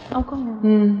 I'll come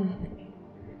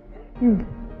now.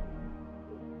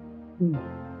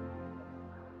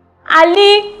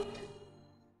 Ali?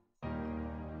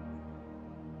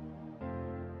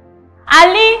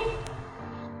 Ali?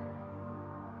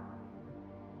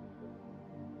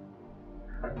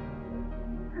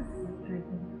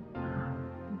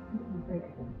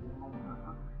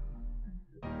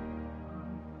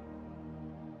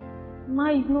 Ma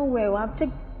is nowhere. I've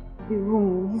checked the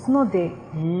room. He's not there.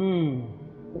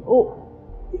 Oh,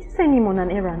 did you send him on an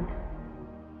errand?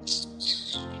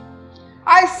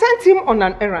 I sent him on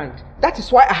an errand. That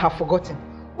is why I have forgotten.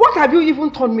 What have you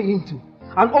even turned me into?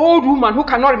 An old woman who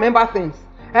cannot remember things.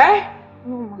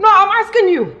 No, I'm asking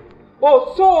you.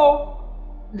 Oh, so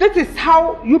this is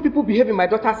how you people behave in my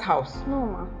daughter's house? No,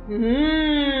 ma.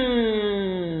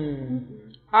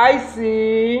 I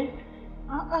see.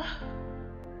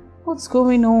 What's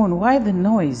going on? Why the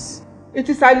noise? It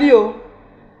is Alio.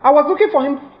 I was looking for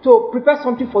him to prepare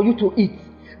something for you to eat,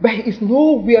 but he is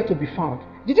nowhere to be found.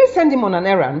 Did you send him on an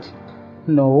errand?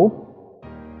 No.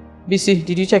 BC,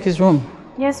 did you check his room?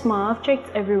 Yes, ma. I've checked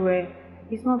everywhere.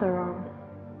 He's not around.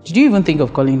 Did you even think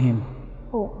of calling him?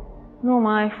 Oh, no,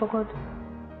 ma. I forgot.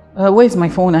 Where's my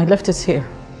phone? I left it here.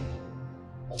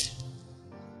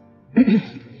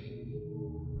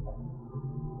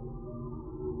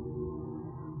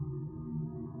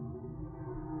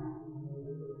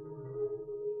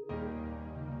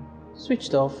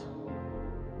 Switched off.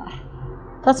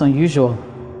 That's unusual.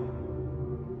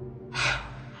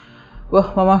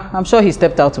 Well, Mama, I'm sure he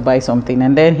stepped out to buy something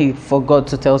and then he forgot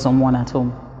to tell someone at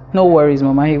home. No worries,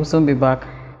 Mama. He will soon be back.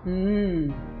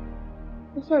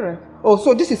 It's alright. Oh,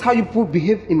 so this is how you people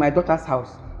behave in my daughter's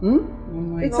house?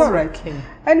 It's alright. Okay.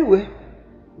 Anyway,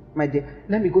 my dear,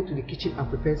 let me go to the kitchen and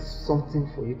prepare something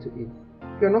for you to eat.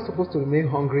 You're not supposed to remain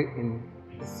hungry in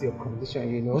this your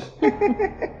condition, you know.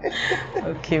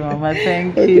 Okay, Mama,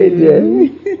 thank you. Okay, dear.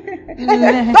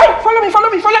 Hey, follow me, follow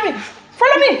me, follow me,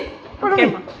 follow me, follow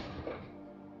me.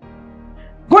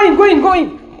 Go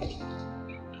in.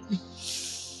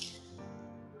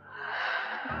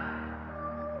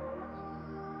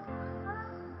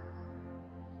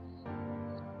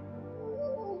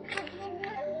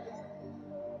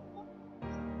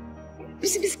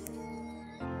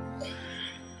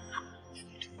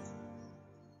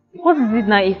 What is it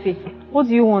now, Ife? What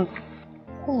do you want?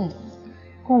 Come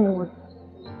on.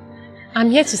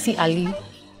 I'm here to see Ali.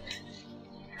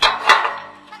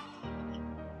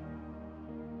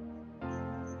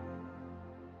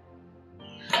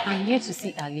 I'm here to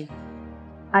see Ali.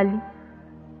 Ali?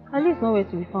 Ali is nowhere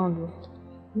to be found, though.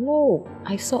 No,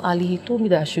 I saw Ali. He told me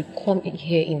that I should come in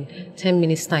here in 10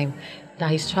 minutes time.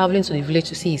 That he's traveling to the village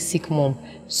to see his sick mom.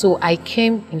 So I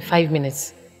came in 5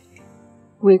 minutes.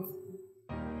 Wait.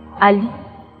 Ali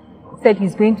said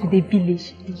he's going to the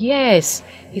village? Yes.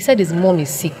 He said his mom is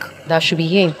sick. That I should be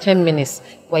here in 10 minutes.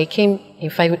 But I came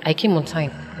on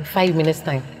time. In 5 minutes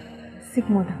time. Sick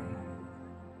mother?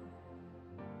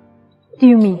 What do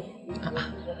you mean?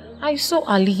 I saw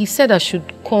Ali. He said I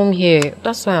should come here.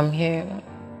 That's why I'm here.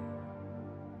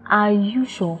 Are you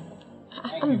sure?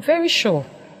 I'm very sure.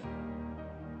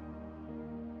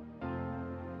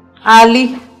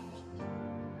 Ali?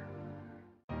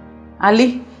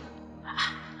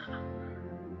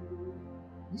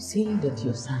 You saying that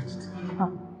you're searched?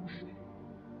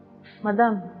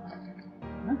 Madam.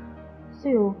 See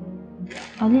you.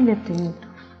 Ali left a note.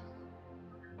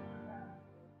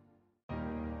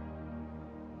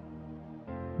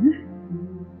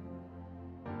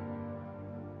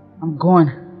 I'm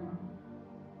gone.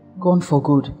 Gone for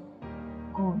good.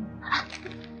 Gone.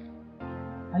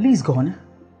 Ali is gone.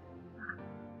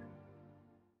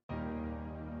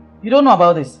 You don't know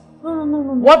about this? No.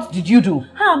 What did you do?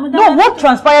 Madam, no, what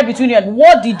transpired between you and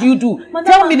what did you do? Madam,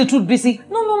 tell me the truth, Bisi.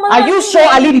 No, madam. Are you sure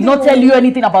Ali did not tell you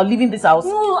anything about leaving this house?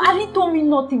 No, Ali told me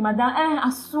nothing, madam.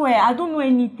 I swear, I don't know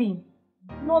anything.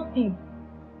 Nothing.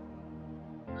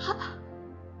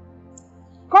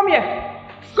 Come here.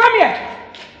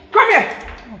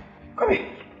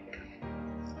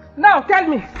 Now tell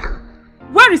me,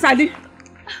 where is Ali?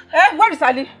 Where is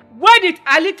Ali? Where did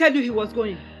Ali tell you he was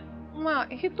going? Ma,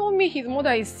 he told me his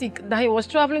mother is sick, that he was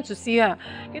traveling to see her.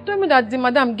 He told me that the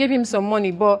madam gave him some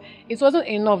money, but it wasn't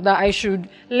enough, that I should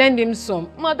lend him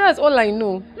some. Ma, that's all I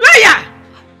know. Liar!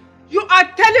 You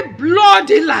are telling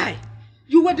bloody lie.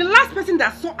 You were the last person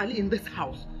that saw Ali in this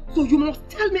house. So you must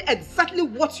tell me exactly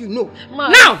what you know. Ma,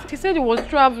 now! He said he was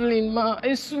traveling, ma.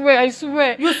 I swear. You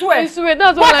swear? I swear,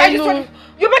 that's all I know. Swearing?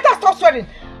 You better stop swearing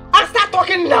and start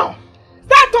talking now.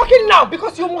 Start talking now,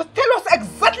 because you must tell us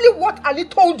exactly what Ali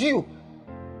told you.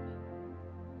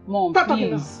 Mom,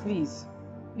 please.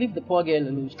 Leave the poor girl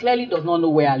alone. She clearly does not know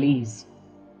where Ali is.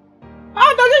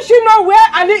 How doesn't she know where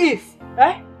Ali is?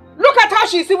 Look at how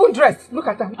she's even dressed. Look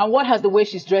at her. And what has the way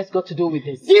she's dressed got to do with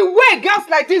this? The way girls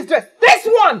like this dress. This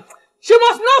one! She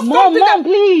must know something. Mom,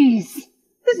 please.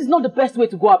 This is not the best way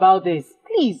to go about this.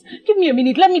 Please, give me a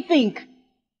minute. Let me think.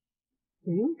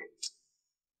 Think?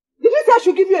 Did you say I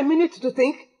should give you a minute to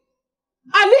think?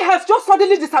 Ali has just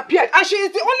suddenly disappeared and she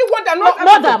is the only one that knows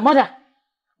everything. Mother,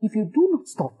 if you do not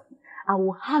stop, I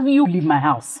will have you leave my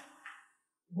house.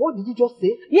 What did you just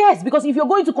say? Yes, because if you're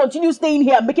going to continue staying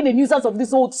here and making a nuisance of this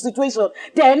whole situation,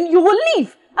 then you will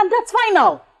leave. And that's fine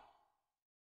now.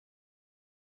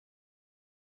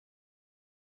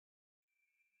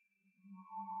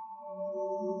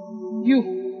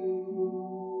 You.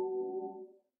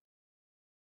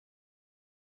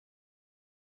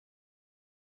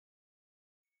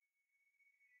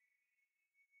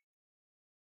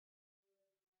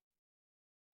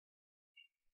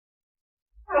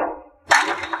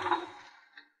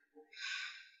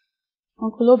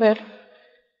 Uncle Obed.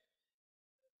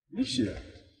 Alicia.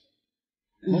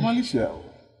 Mama Alicia,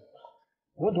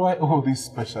 what do I owe this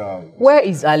special... Where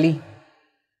is Ali?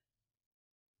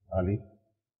 Ali?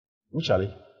 Which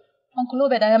Ali? Uncle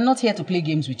Obed, I am not here to play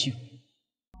games with you.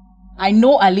 I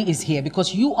know Ali is here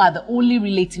because you are the only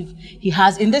relative he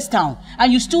has in this town.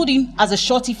 And you stood in as a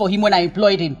shorty for him when I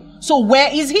employed him. So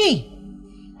where is he?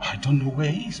 I don't know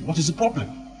where he is. What is the problem?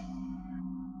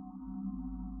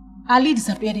 Ali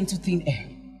disappeared into thin air.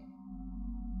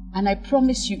 And I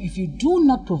promise you, if you do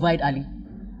not provide Ali,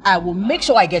 I will make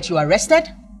sure I get you arrested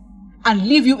and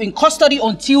leave you in custody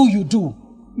until you do.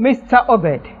 Mr.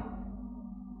 Obed,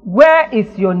 where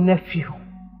is your nephew?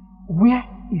 Where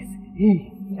is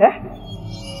he?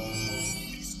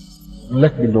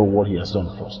 Let me know what he has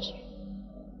done first.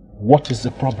 What is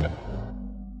the problem?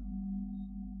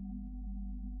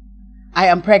 I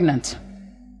am pregnant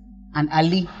and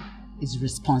Ali is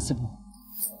responsible.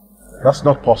 That's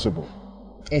not possible.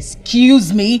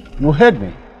 Excuse me? You heard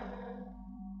me.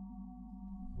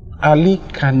 Ali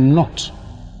cannot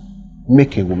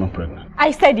make a woman pregnant.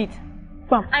 I said it.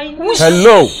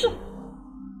 Hello.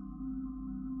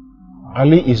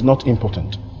 Ali is not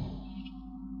impotent.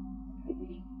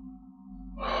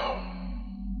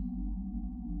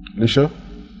 Lisha,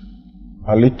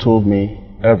 Ali told me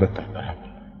everything that happened.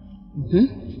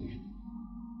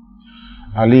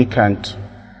 Ali can't,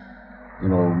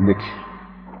 make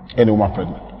any woman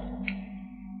pregnant.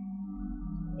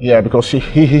 Yeah, because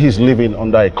he is living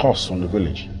under a curse from the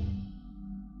village.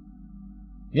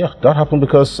 Yeah, that happened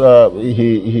because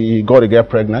he got a girl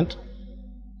pregnant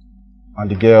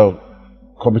and the girl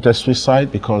committed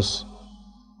suicide because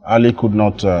Ali could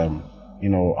not,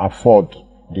 afford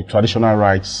the traditional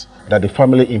rights that the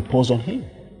family imposed on him.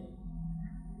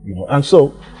 And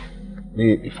so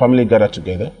the family gathered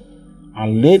together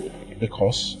and laid a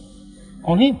curse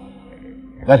on him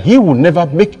that he would never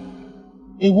make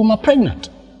a woman pregnant.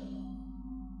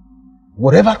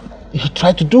 Whatever he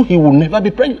tried to do, he will never be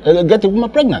get a woman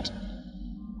pregnant.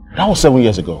 That was 7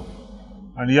 years ago.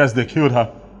 And yes, they killed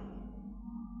her.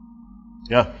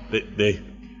 Yeah, they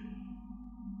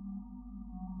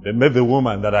made the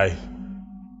woman that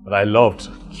I loved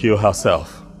kill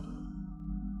herself.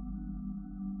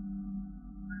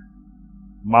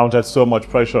 Mounted so much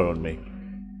pressure on me.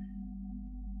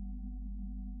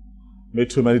 Made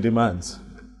too many demands.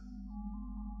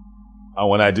 And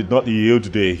when I did not yield,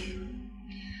 they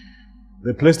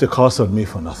placed a curse on me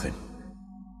for nothing.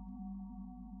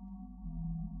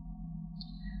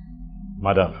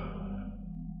 Madam,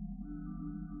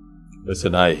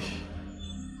 listen, I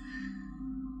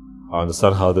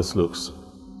understand how this looks.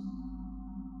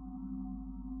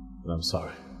 And I'm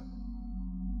sorry.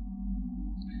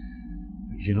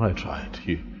 I tried.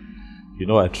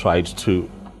 I tried to.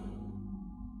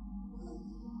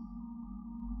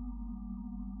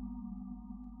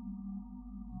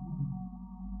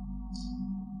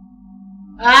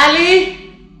 Ali!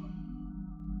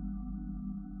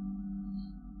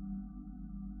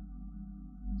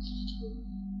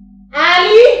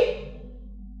 Ali!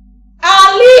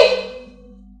 Ali!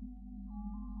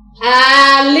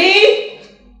 Ali!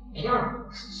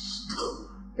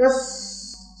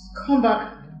 Just come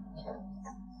back.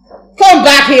 Come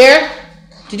back here!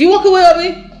 Did you walk away with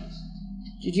me?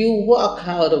 Did you walk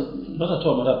out of me? Not at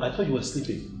all, madam. I thought you were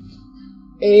sleeping.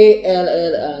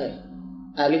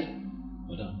 A-L-L-I. Ali?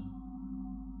 Madam.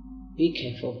 Be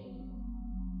careful.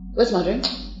 Where's my drink?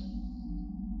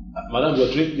 Madam,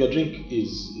 your drink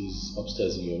is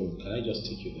upstairs in your room. Can I just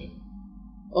take you there?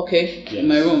 Okay, yes. In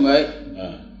my room, right?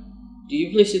 Do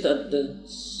you place it at the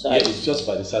side? Yeah, it's just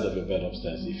by the side of your bed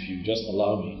upstairs. If you just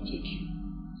allow me to take you.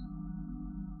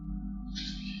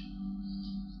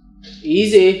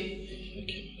 Easy.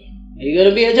 Okay, madam. Are you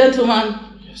gonna be a gentleman?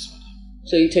 Yes, madam.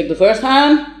 So you take the first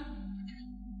hand,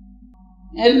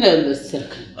 and then the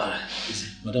second. Alright, easy.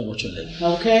 Madam, watch your leg.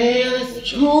 Okay,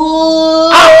 let's go.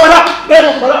 Ah,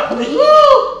 madam!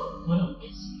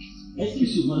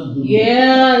 Excuse you, madam.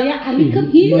 Yeah, Ali,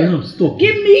 come here. Madam, stop.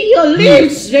 Give me your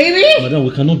lips, baby. Madam, we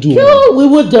cannot do one. We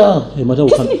would Hey, madam,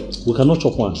 we cannot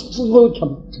chop one.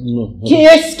 No.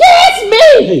 Excuse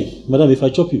me! Hey, madam, if I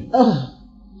chop you,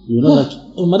 you will not like.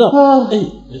 Oh, madam. Hey,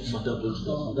 madam, don't do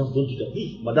that. Madam, don't do that. Hey,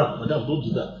 madam, don't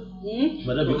do that.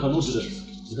 Madam, you cannot do that.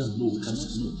 Madam, no, we cannot.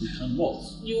 No, we cannot.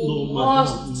 You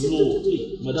must. No, hey,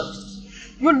 madam.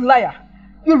 You liar!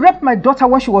 You raped my daughter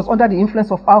when she was under the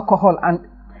influence of alcohol and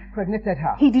impregnated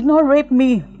her. He did not rape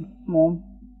me, Mom.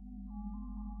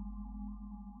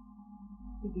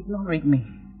 He did not rape me.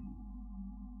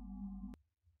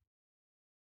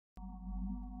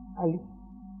 Ali.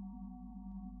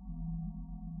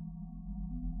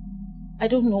 I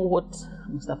don't know what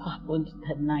must have happened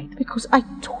that night because I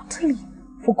totally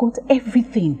forgot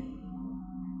everything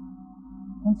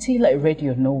until I read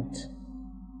your note.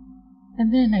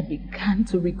 And then I began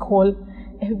to recall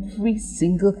every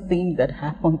single thing that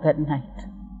happened that night.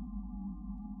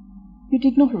 You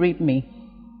did not rape me.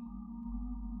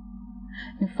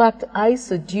 In fact, I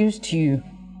seduced you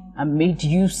and made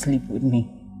you sleep with me.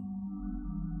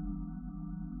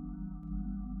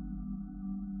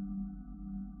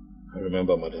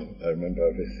 remember, madam. I remember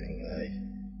everything.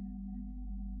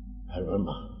 I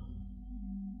remember.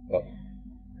 But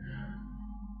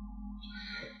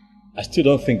I still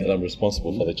don't think that I'm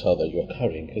responsible for the child that you are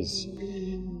carrying, because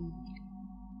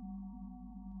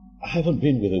I haven't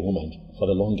been with a woman for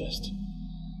the longest.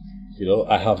 You know,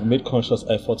 I have made conscious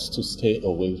efforts to stay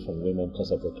away from women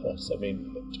because of the cross. I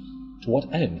mean, to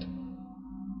what end?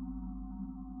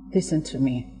 Listen to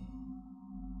me.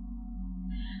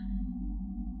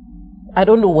 I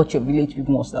don't know what your relative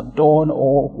must have done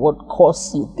or what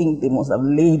curse you think they must have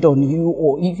laid on you,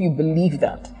 or if you believe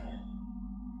that.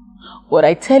 But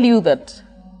I tell you that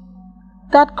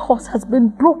that curse has been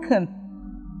broken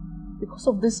because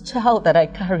of this child that I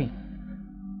carry.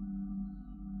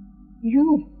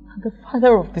 You are the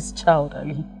father of this child,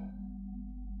 Ali.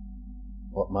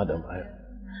 But madam,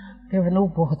 There are no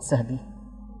buts, Ali.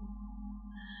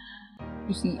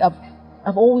 You see,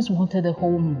 I've always wanted a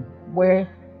home where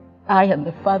I and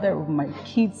the father of my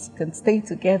kids can stay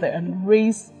together and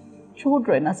raise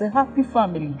children as a happy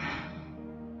family.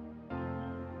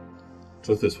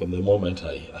 Truth is, from the moment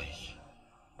I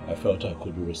felt I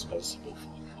could be responsible for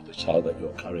the child that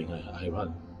you're carrying, I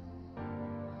ran.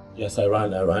 Yes, I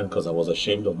ran because I was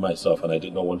ashamed of myself and I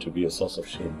did not want to be a source of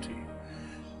shame to you.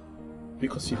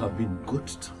 Because you have been good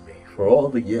to me for all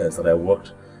the years that I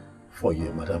worked for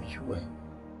you, madam. You were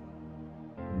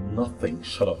nothing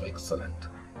short of excellent.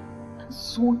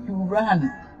 So you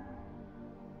ran.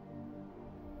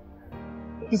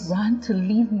 You ran to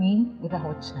leave me with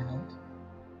our child.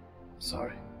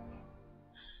 Sorry.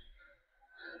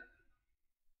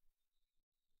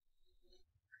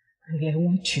 I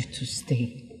want you to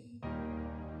stay.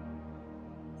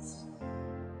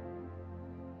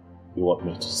 You want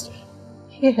me to stay?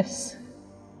 Yes.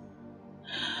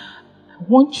 I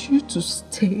want you to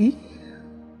stay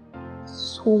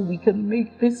so we can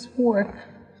make this work.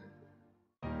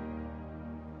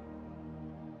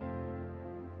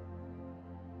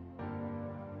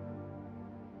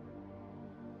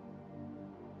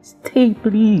 Stay,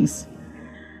 please.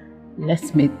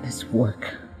 Let's make this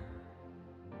work.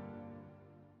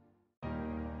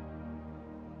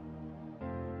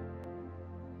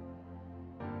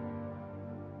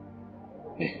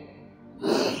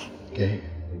 Okay,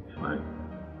 it's fine.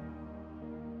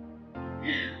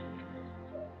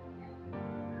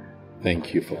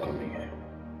 Thank you for coming here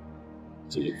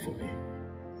to look for me.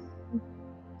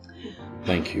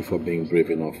 Thank you for being brave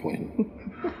enough when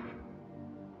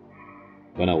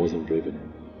I wasn't brave enough.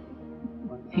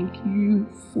 Thank you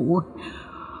for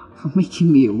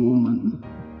making me a woman.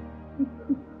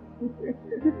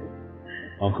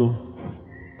 Uncle,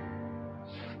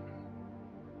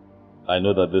 I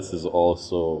know that this is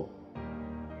also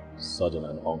sudden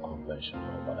and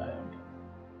unconventional, but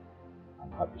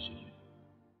I'm happy she did.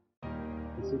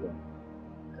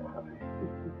 I'm happy.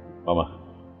 Mama.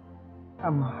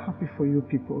 I'm happy for you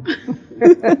people.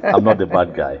 I'm not the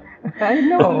bad guy. I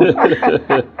know.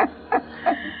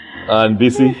 And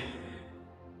BC?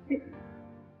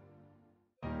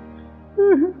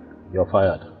 You're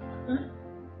fired.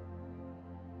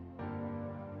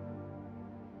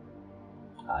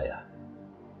 Ah, yeah.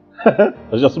 I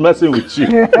was just messing with you.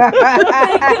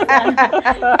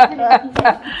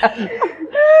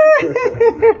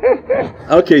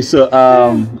 Okay, so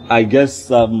I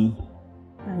guess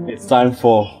it's time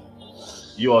for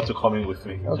you all to come in with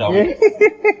me. Shall we?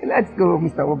 Let's go,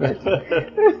 Mr. Robert.